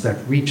expressions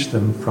that reach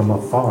them from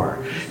afar.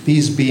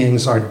 These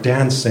beings are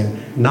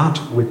dancing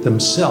not with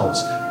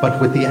themselves, but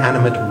with the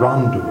animate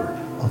rondure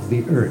of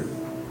the earth,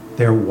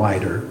 their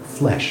wider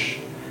flesh,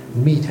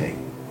 meeting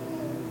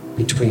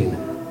between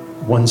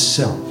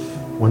oneself,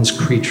 one's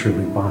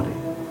creaturely body,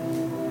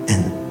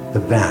 and the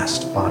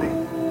vast body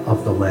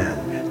of the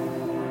land.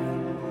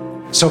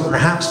 So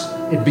perhaps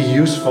it'd be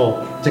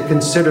useful to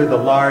consider the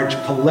large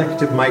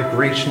collective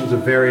migrations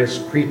of various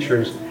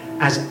creatures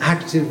as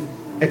active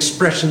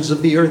expressions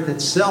of the earth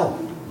itself,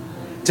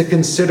 to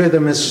consider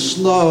them as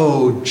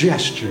slow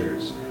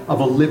gestures of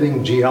a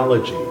living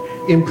geology,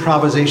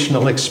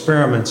 improvisational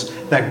experiments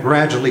that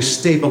gradually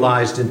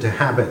stabilized into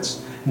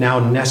habits now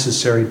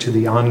necessary to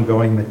the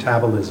ongoing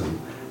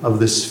metabolism of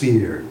the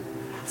sphere.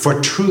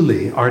 For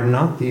truly are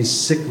not these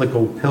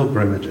cyclical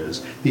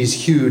pilgrimages, these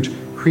huge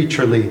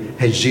creaturely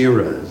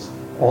hegiras,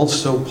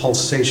 also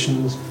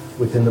pulsations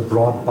within the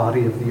broad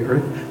body of the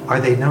earth?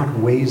 Are they not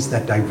ways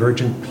that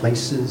divergent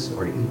places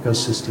or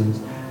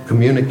ecosystems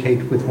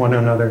communicate with one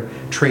another,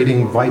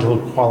 trading vital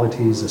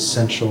qualities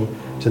essential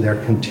to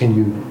their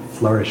continued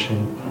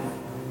flourishing?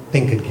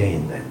 Think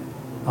again, then,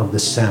 of the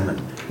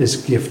salmon, this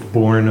gift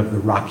born of the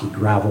rocky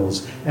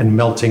gravels and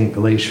melting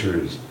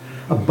glaciers.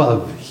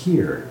 Above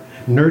here,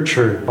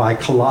 nurtured by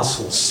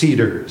colossal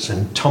cedars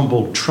and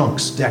tumbled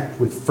trunks decked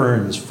with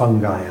ferns,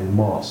 fungi, and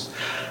moss.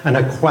 An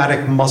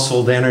aquatic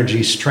muscled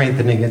energy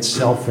strengthening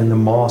itself in the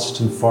mossed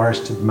and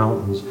forested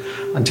mountains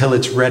until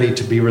it's ready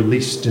to be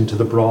released into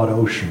the broad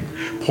ocean.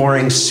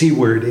 Pouring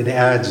seaward, it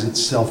adds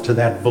itself to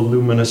that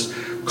voluminous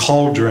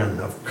cauldron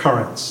of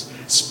currents,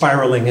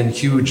 spiraling in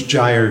huge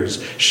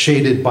gyres,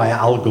 shaded by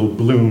algal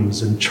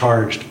blooms and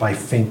charged by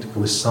faint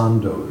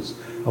glissandos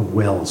of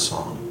whale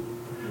song,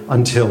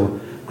 until,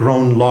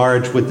 grown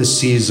large with the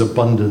sea's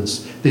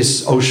abundance,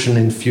 this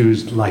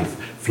ocean-infused life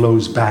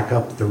flows back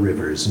up the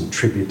rivers and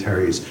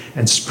tributaries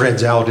and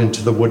spreads out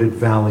into the wooded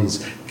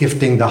valleys,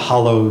 gifting the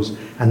hollows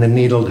and the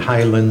needled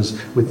highlands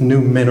with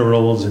new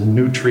minerals and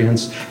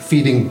nutrients,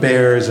 feeding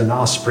bears and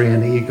osprey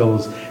and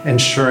eagles,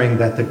 ensuring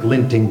that the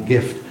glinting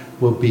gift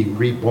will be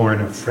reborn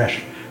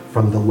afresh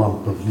from the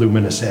lump of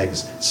luminous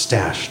eggs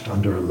stashed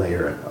under a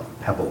layer of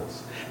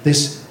pebbles.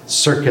 This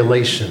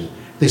circulation,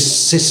 this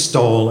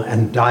systole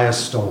and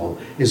diastole,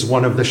 is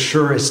one of the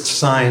surest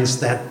signs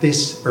that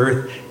this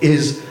earth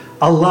is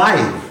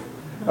alive,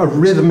 a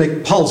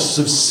rhythmic pulse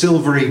of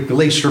silvery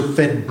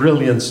glacier-fed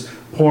brilliance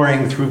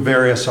pouring through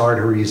various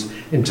arteries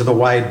into the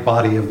wide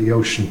body of the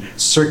ocean,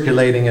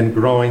 circulating and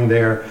growing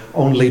there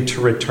only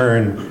to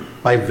return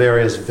by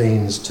various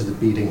veins to the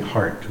beating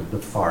heart of the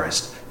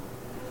forest,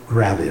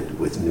 gravid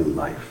with new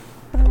life.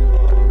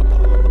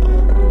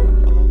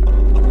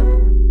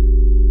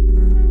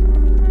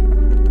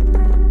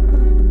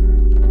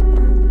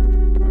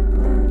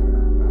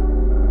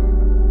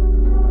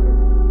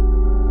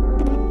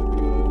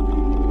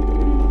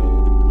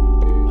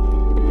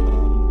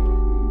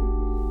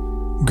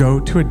 Go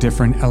to a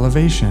different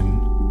elevation.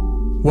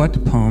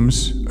 What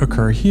poems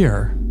occur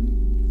here?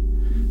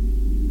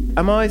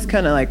 I'm always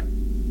kind of like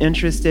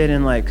interested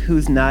in like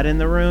who's not in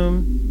the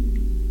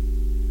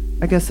room.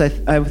 I guess I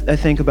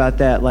think about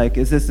that, like,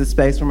 is this a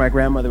space where my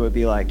grandmother would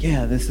be like,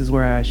 yeah, this is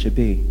where I should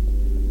be?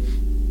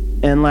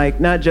 And like,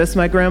 not just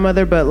my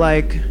grandmother, but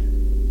like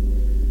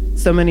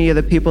so many of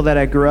the people that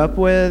I grew up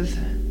with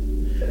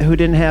who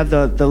didn't have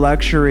the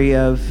luxury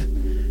of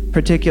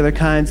particular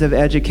kinds of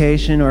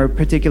education or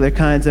particular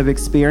kinds of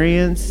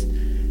experience?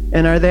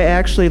 And are they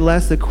actually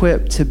less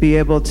equipped to be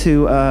able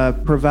to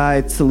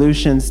provide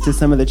solutions to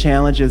some of the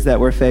challenges that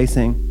we're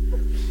facing?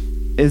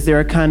 Is there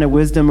a kind of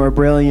wisdom or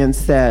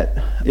brilliance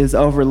that is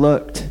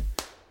overlooked?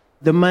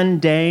 The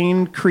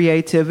mundane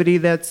creativity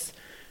that's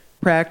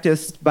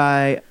practiced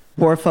by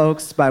poor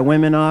folks, by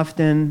women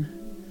often,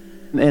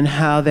 and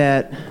how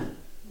that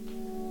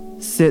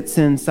sits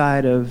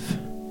inside of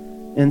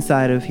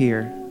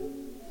here.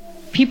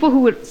 People who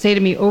would say to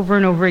me over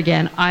and over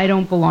again, I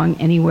don't belong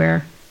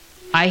anywhere.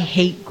 I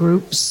hate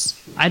groups.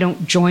 I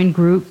don't join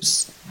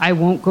groups. I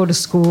won't go to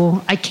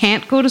school. I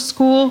can't go to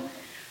school.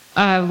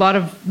 A lot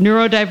of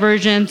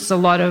neurodivergence, a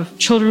lot of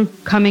children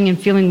coming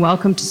and feeling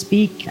welcome to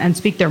speak and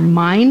speak their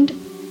mind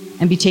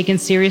and be taken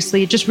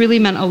seriously. It just really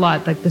meant a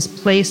lot, like this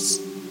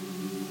place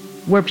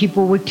where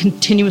people would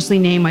continuously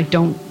name, I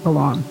don't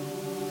belong.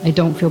 I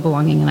don't feel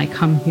belonging, and I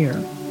come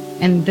here.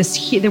 And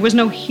there was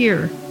no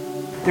here.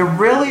 There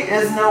really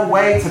is no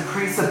way to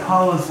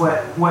presuppose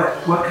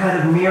what kind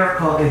of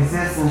miracle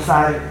exists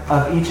inside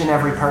of each and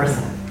every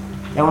person.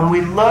 And when we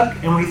look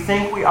and we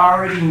think we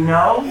already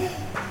know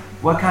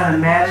what kind of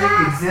magic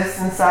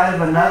exists inside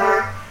of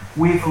another,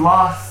 we've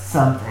lost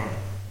something.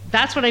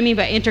 That's what I mean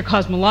by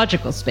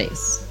intercosmological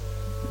space.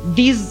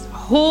 These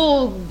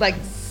whole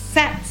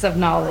sets of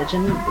knowledge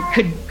and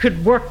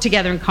could work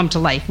together and come to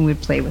life, and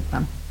we'd play with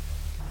them.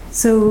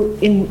 So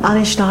in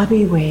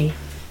Anishinaabe way,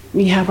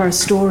 we have our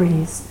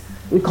stories.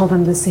 We call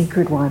them the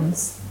sacred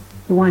ones,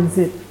 the ones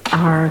that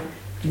are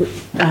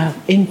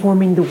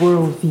informing the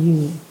world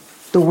view,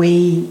 the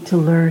way to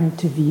learn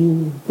to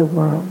view the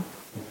world.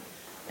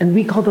 And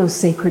we call those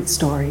sacred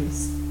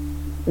stories.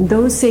 And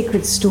those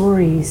sacred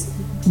stories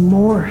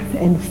morph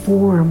and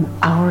form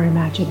our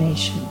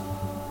imagination.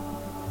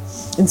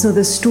 And so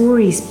the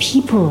stories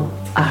people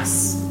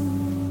us.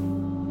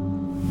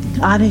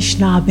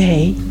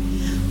 Anishinaabe,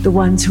 the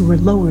ones who were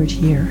lowered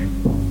here,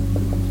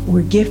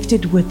 were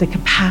gifted with the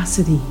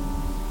capacity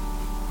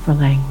for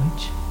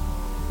language.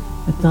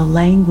 But the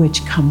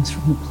language comes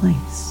from the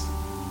place.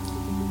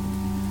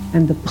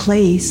 And the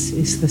place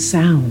is the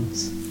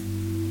sounds,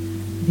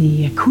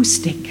 the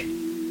acoustic.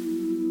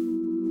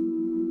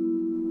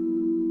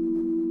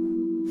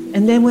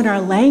 And then when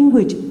our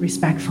language,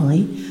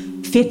 respectfully,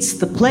 fits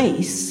the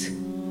place,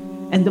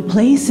 and the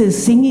place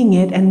is singing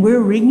it and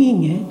we're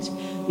ringing it,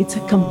 it's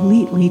a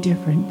completely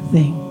different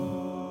thing.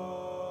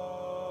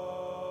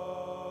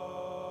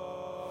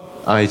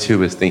 I too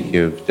was thinking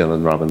of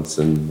Dylan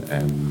Robinson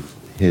and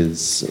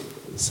his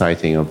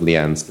citing of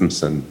Leanne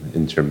Simpson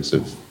in terms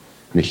of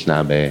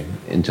Anishinaabe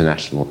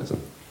internationalism.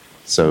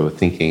 So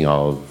thinking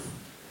of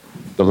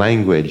the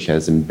language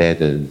as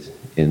embedded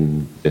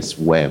in this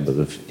web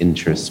of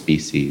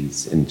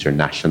interspecies,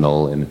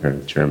 international, in her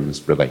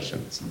terms,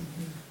 relations.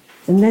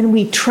 And then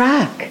we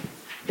track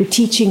the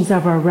teachings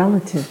of our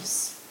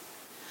relatives.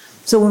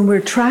 So when we're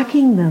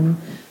tracking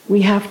them,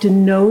 we have to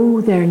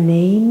know their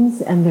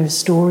names and their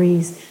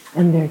stories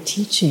and their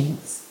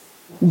teachings,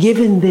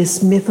 given this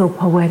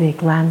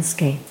mythopoetic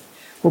landscape,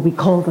 what we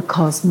call the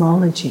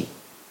cosmology.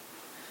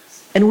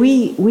 And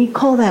we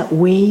call that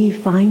way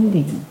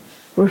finding.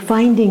 We're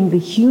finding the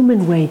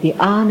human way, the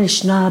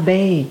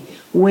Anishinaabe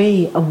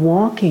way of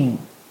walking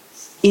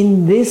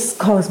in this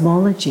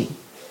cosmology.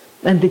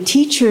 And the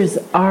teachers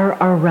are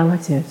our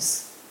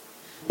relatives.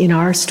 In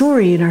our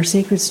story, in our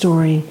sacred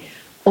story,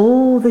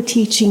 all the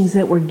teachings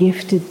that were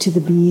gifted to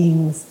the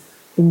beings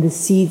in the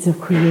seeds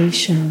of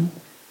creation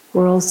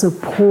were also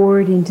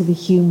poured into the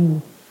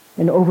human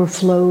and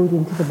overflowed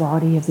into the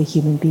body of the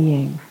human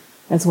being,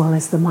 as well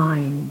as the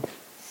mind.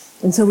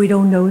 And so we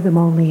don't know them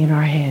only in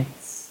our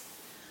heads.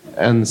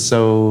 And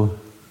so,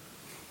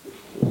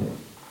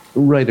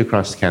 right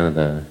across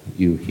Canada,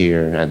 you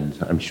hear, and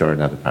I'm sure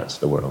in other parts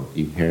of the world,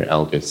 you hear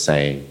elders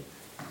say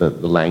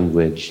that the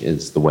language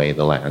is the way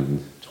the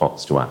land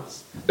talks to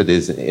us. That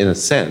is, in a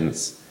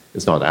sense,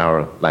 it's not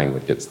our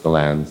language, it's the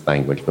land's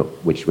language, but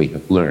which we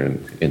have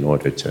learned in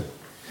order to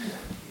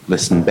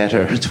listen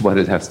better to what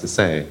it has to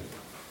say.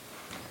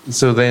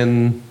 So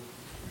then,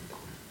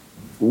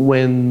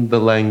 when the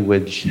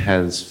language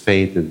has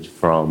faded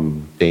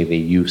from daily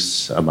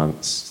use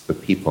amongst the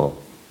people,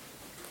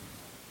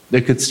 there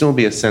could still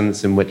be a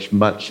sense in which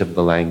much of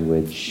the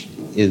language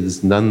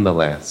is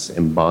nonetheless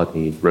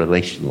embodied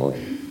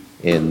relationally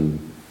in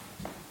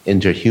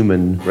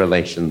interhuman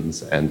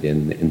relations and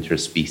in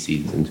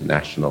interspecies,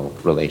 international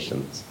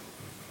relations.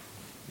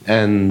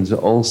 And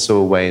also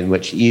a way in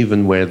which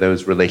even where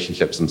those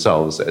relationships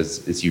themselves,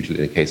 as is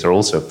usually the case, are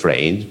also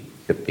frayed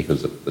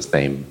because of the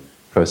same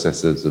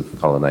processes of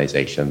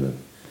colonization and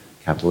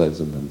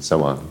capitalism and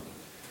so on,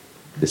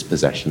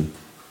 dispossession.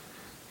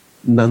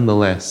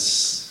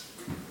 Nonetheless,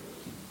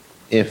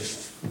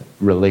 if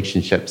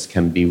relationships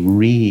can be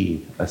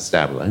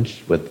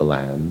re-established with the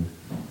land,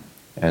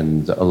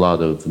 and a lot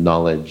of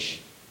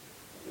knowledge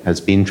has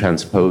been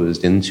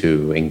transposed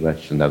into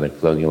English and other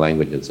colonial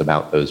languages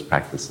about those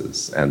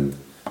practices, and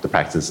the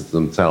practices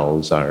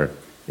themselves are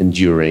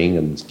enduring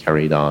and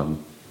carried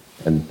on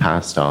and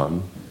passed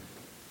on,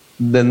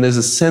 then there's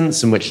a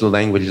sense in which the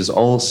language is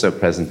also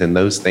present in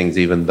those things,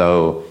 even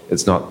though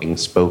it's not being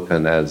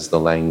spoken as the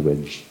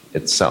language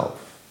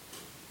itself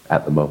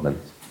at the moment.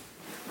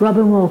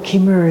 Robin Wall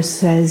Kimmerer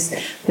says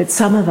that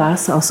some of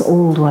us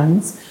old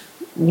ones,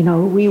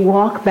 we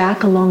walk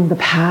back along the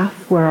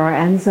path where our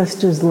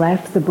ancestors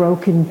left the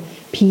broken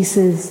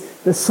pieces,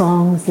 the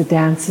songs, the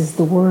dances,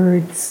 the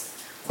words,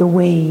 the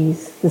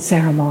ways, the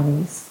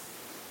ceremonies.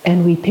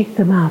 And we pick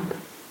them up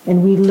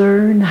and we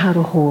learn how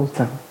to hold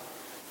them,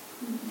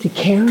 to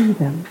carry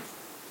them.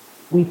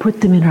 We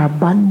put them in our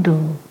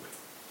bundle.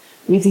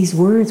 We have these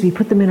words, we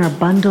put them in our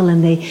bundle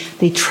and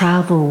they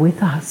travel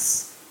with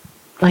us.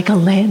 Like a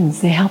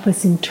lens, they help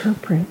us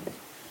interpret.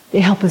 They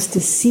help us to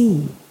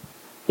see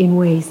in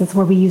ways. That's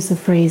why we use the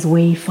phrase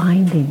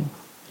wayfinding.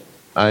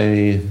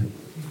 I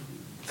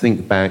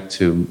think back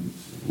to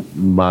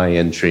my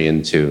entry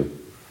into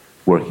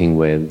working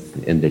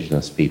with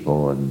Indigenous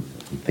people and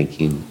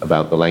thinking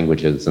about the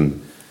languages. And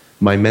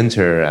my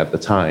mentor at the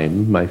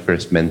time, my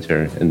first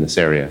mentor in this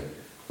area,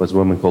 was a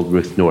woman called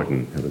Ruth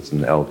Norton, who was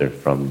an elder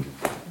from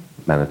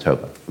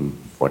Manitoba, from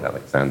Fort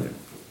Alexander.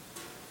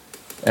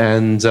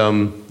 And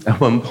at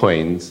one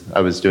point,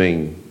 I was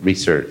doing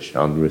research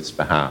on Ruth's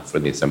behalf for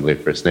the Assembly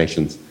of First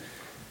Nations.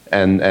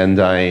 And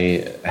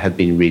I had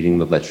been reading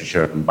the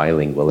literature on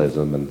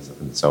bilingualism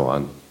and so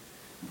on.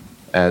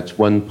 At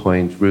one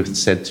point, Ruth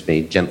said to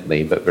me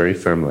gently but very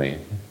firmly,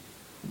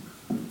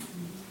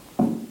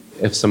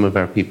 if some of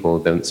our people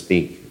don't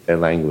speak their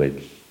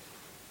language,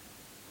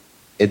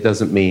 it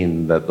doesn't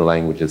mean that the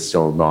language is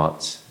still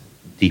not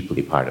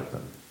deeply part of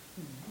them.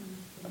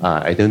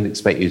 I don't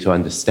expect you to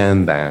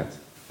understand that.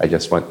 I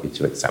just want you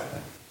to accept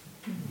that.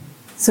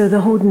 So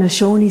the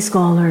Haudenosaunee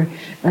scholar,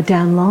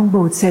 Dan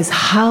Longboat, says,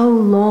 how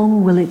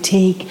long will it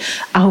take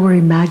our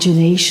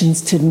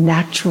imaginations to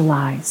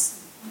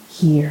naturalize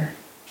here?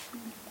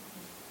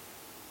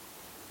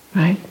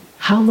 Right?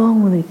 How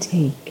long will it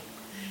take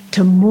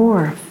to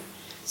morph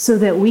so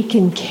that we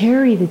can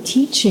carry the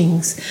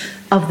teachings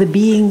of the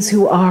beings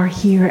who are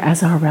here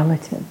as our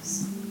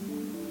relatives,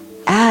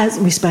 as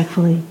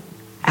respectfully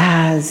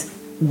as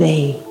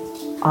they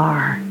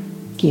are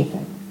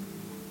given?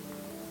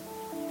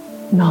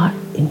 Not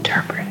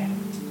interpreted,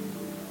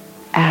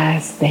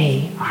 as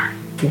they are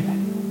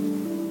given.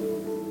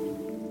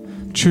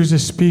 Choose a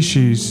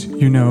species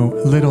you know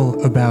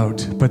little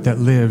about, but that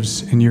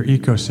lives in your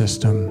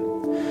ecosystem.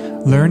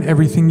 Learn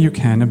everything you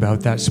can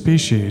about that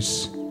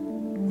species.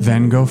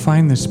 Then go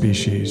find the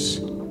species.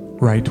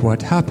 Write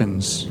what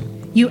happens.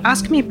 You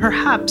ask me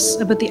perhaps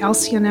about the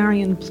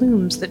Alcyonarian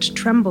plumes that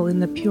tremble in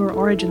the pure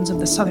origins of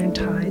the southern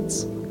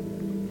tides.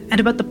 And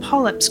about the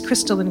polyp's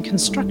crystalline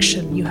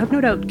construction, you have no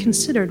doubt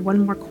considered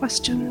one more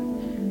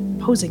question,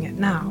 posing it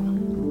now.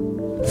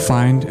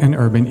 Find an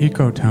urban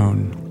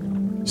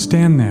ecotone.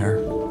 Stand there.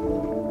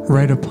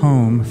 Write a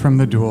poem from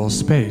the dual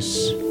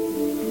space.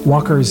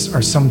 Walkers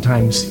are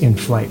sometimes in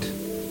flight,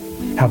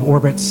 have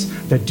orbits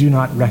that do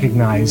not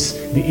recognize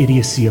the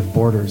idiocy of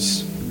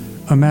borders.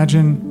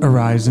 Imagine a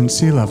rise in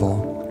sea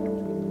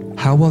level.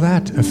 How will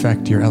that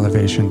affect your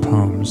elevation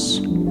poems?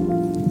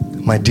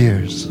 My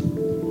dears,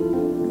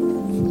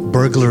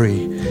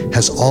 burglary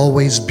has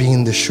always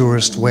been the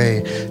surest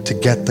way to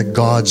get the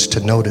gods to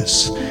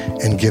notice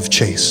and give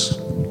chase.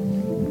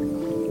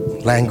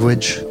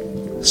 Language,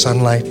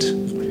 sunlight,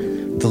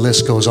 the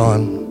list goes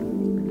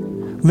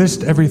on.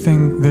 List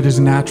everything that is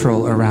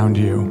natural around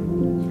you.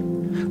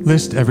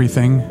 List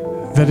everything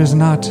that is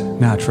not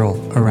natural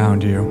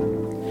around you.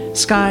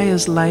 Sky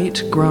is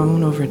light,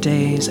 grown over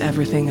days,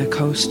 everything a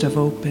coast of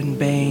open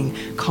baying,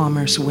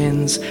 commerce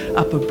winds,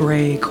 up a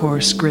brae,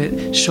 coarse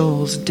grit,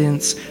 shoals,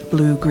 dints,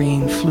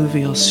 blue-green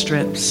fluvial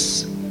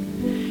strips.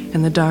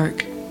 In the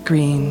dark,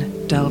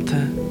 green,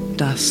 delta,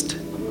 dust,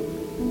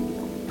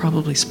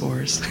 probably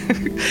spores,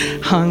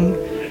 hung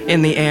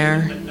in the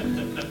air.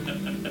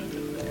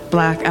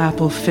 Black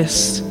apple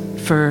fists,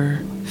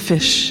 fur,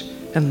 fish,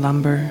 and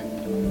lumber.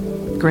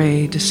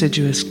 Gray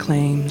deciduous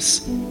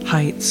claims,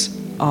 heights,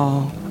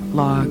 all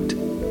logged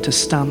to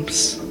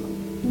stumps.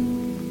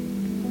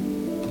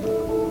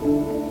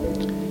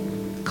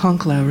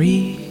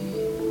 Conclaurie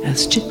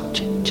as chit,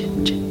 chit,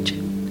 chit, chit,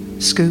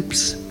 chit.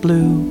 Scoops,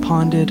 blue,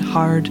 ponded,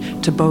 hard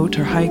to boat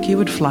or hike, you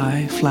would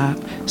fly, flap,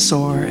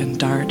 soar, and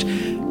dart.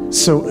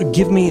 So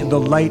give me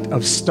the light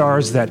of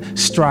stars that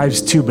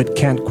strives to but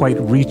can't quite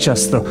reach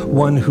us, the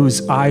one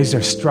whose eyes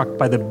are struck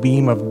by the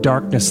beam of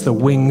darkness, the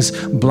wings,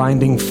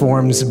 blinding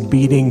forms,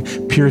 beating,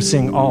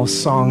 piercing all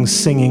songs,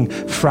 singing,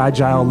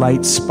 fragile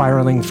light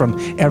spiraling from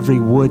every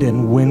wood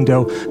and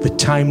window. The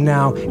time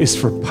now is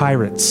for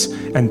pirates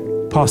and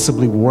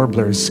possibly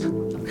warblers.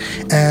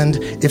 And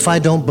if I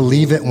don't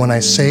believe it when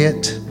I say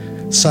it,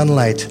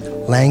 sunlight,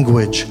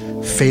 language,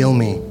 fail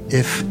me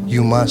if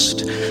you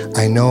must.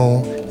 I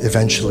know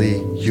eventually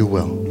you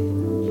will.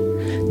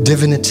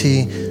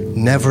 Divinity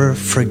never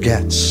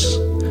forgets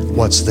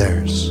what's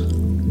theirs.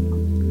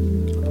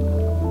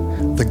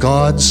 The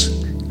gods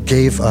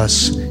gave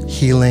us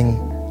healing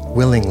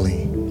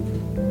willingly.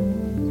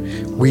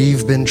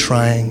 We've been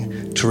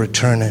trying to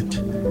return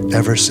it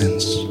ever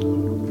since.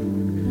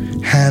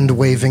 Hand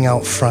waving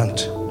out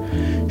front,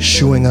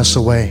 shooing us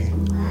away.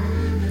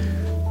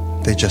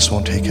 They just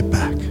won't take it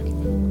back.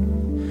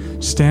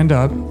 Stand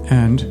up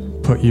and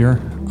Put your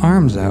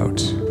arms out.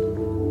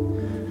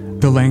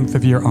 The length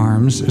of your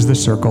arms is the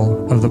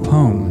circle of the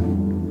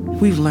poem.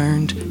 We've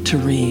learned to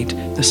read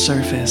the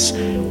surface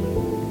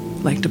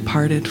like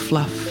departed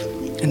fluff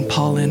and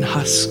pollen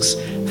husks.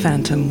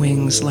 Phantom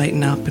wings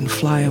lighten up and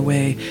fly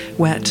away,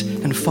 wet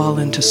and fall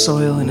into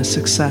soil in a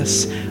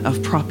success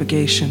of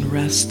propagation,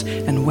 rest,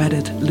 and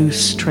wetted,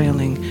 loose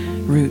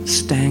trailing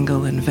roots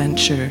dangle and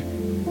venture.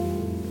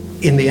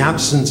 In the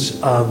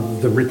absence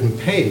of the written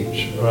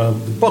page or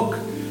of the book,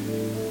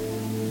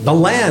 the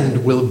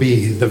land will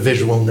be the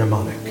visual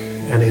mnemonic,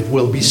 and it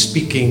will be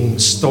speaking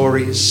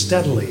stories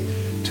steadily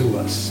to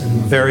us in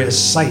various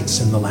sites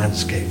in the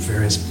landscape,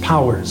 various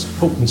powers,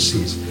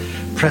 potencies,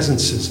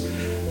 presences.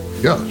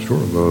 Yeah, sure.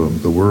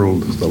 The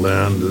world, the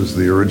land is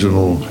the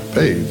original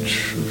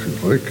page,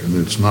 if you like, and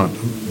it's not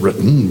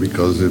written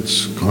because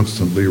it's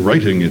constantly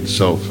writing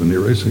itself and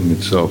erasing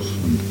itself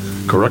and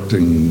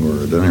correcting,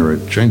 or at any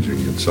rate changing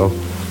itself.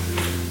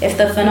 If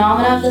the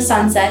phenomena of the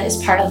sunset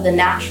is part of the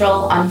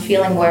natural,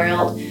 unfeeling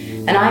world,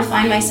 and I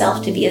find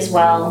myself to be as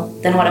well,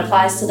 then what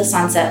applies to the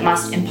sunset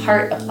must in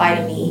part apply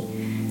to me.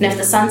 And if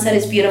the sunset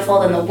is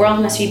beautiful, then the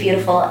world must be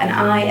beautiful, and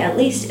I, at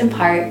least in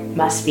part,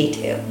 must be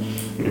too.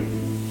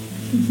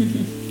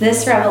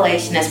 This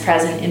revelation is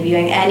present in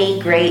viewing any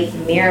great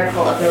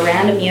miracle of the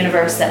random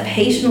universe that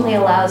patiently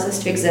allows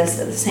us to exist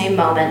at the same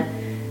moment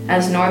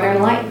as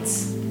northern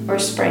lights or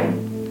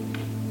spring.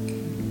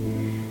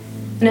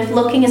 And if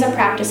looking is a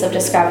practice of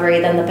discovery,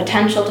 then the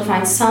potential to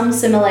find some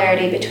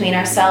similarity between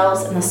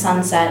ourselves and the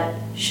sunset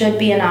should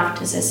be enough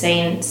to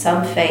sustain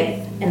some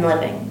faith in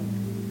living.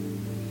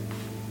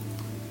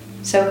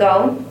 So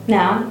go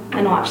now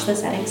and watch the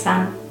setting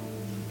sun.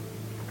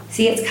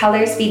 See its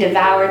colors be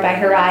devoured by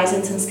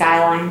horizons and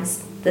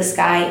skylines, the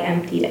sky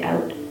emptied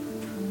out.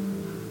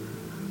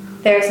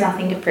 There is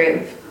nothing to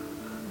prove.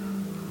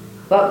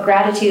 What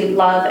gratitude,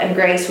 love, and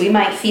grace we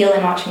might feel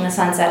in watching the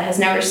sunset has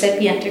no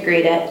recipient to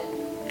greet it.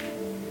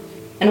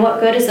 And what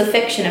good is the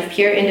fiction of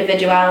pure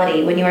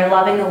individuality when you are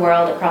loving the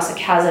world across a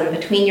chasm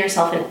between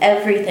yourself and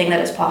everything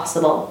that is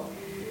possible?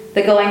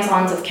 The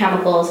goings-ons of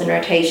chemicals and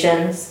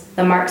rotations,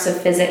 the marks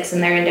of physics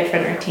and their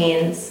indifferent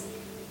routines.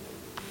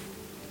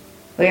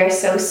 We are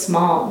so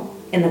small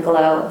in the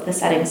glow of the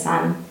setting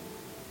sun.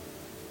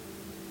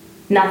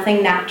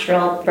 Nothing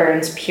natural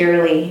burns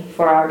purely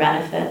for our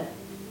benefit.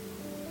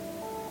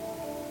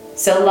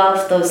 So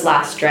love those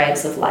last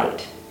dregs of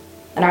light,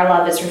 and our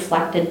love is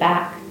reflected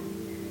back,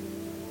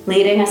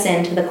 leading us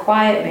into the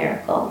quiet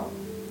miracle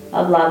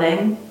of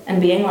loving and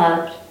being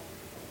loved,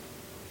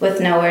 with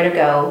nowhere to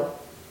go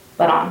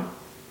but on.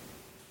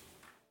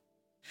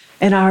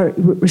 And our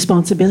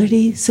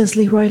responsibility, says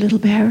Leroy Little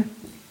Bear,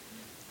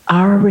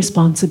 our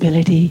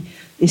responsibility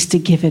is to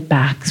give it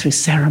back through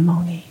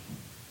ceremony,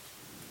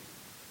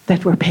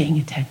 that we're paying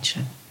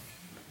attention.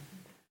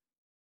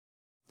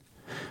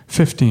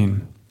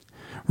 15.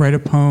 Write a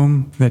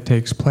poem that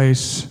takes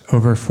place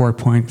over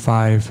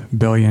 4.5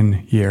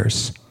 billion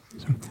years.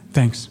 So,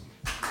 thanks.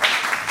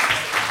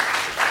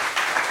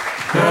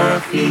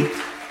 The feet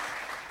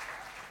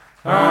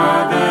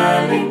are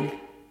the link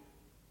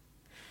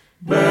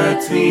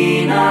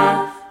between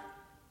earth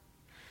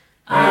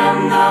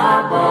and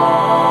the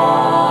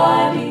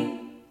body.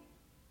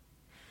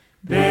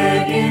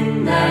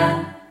 Begin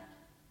there,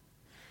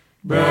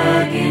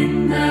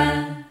 begin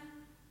there.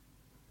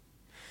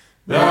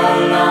 The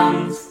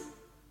lungs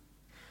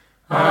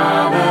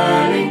are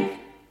the link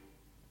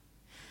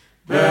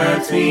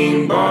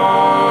between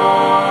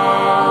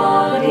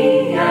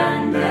body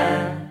and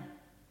air,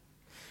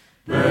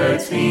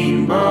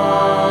 between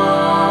body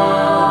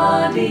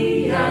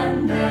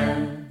and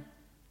air.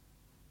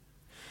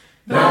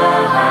 The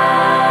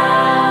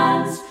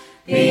hands,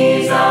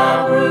 these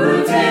are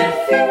rooted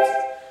feet,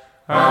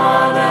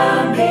 are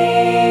the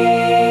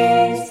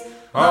means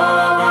of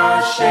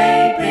our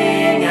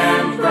shaping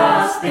and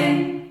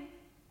grasping.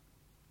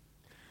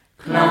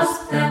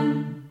 Clasp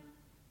them.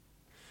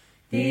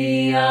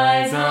 The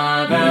eyes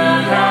are the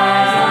hands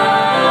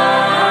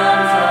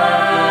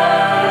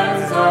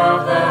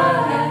of the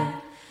head.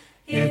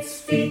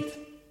 Its feet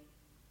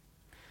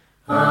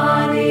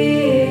are the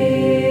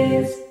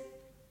ears.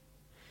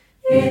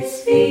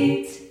 Its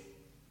feet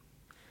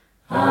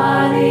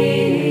are the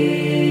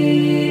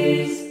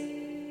ears.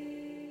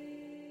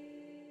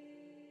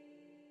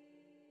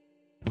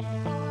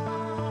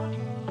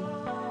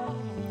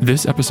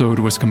 This episode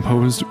was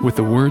composed with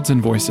the words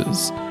and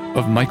voices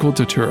of Michael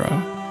Datura,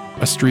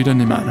 Astrida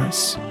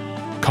Nimanis,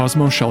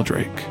 Cosmo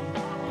Sheldrake,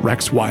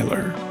 Rex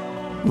Weiler,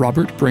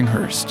 Robert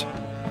Bringhurst,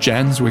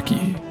 Jan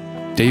Zwicky,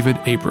 David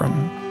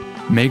Abram,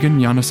 Megan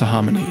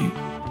Yanasahamani,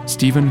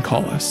 Stephen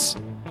Collis,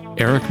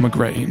 Eric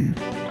McGrain,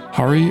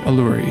 Hari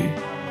Alluri,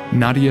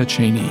 Nadia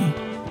Cheney,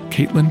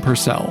 Caitlin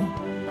Purcell,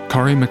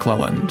 Kari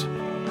McClelland,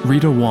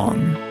 Rita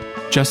Wong,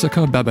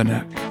 Jessica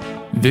Bebenek,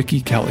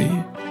 Vicky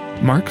Kelly,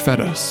 Mark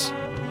Fettus,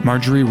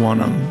 Marjorie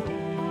Wanham,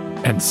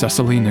 and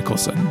Cecily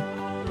Nicholson.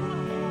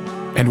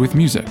 And with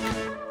music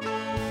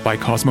by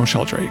Cosmo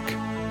Sheldrake,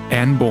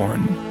 Anne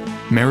Bourne,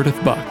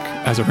 Meredith Buck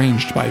as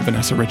arranged by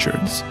Vanessa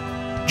Richards,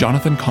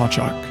 Jonathan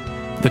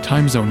Kawchuk, The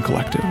Time Zone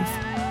Collective,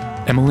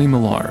 Emily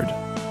Millard,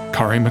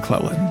 Kari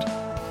McClelland,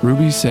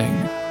 Ruby Singh,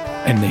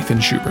 and Nathan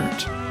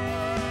Schubert.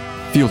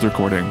 Field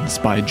recordings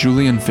by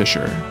Julian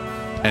Fisher,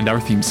 and our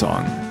theme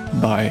song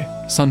by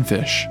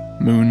Sunfish,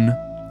 Moon,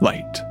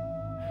 Light.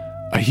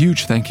 A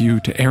huge thank you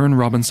to Aaron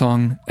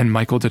Robinsong and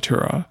Michael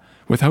Datura,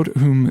 without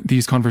whom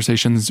these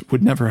conversations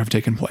would never have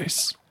taken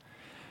place.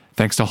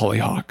 Thanks to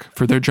Hollyhock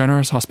for their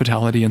generous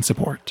hospitality and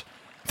support.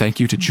 Thank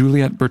you to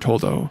Juliet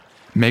Bertoldo,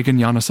 Megan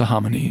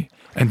Yanasahamani,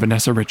 and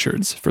Vanessa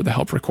Richards for the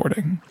help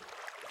recording.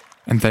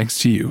 And thanks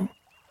to you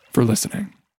for listening.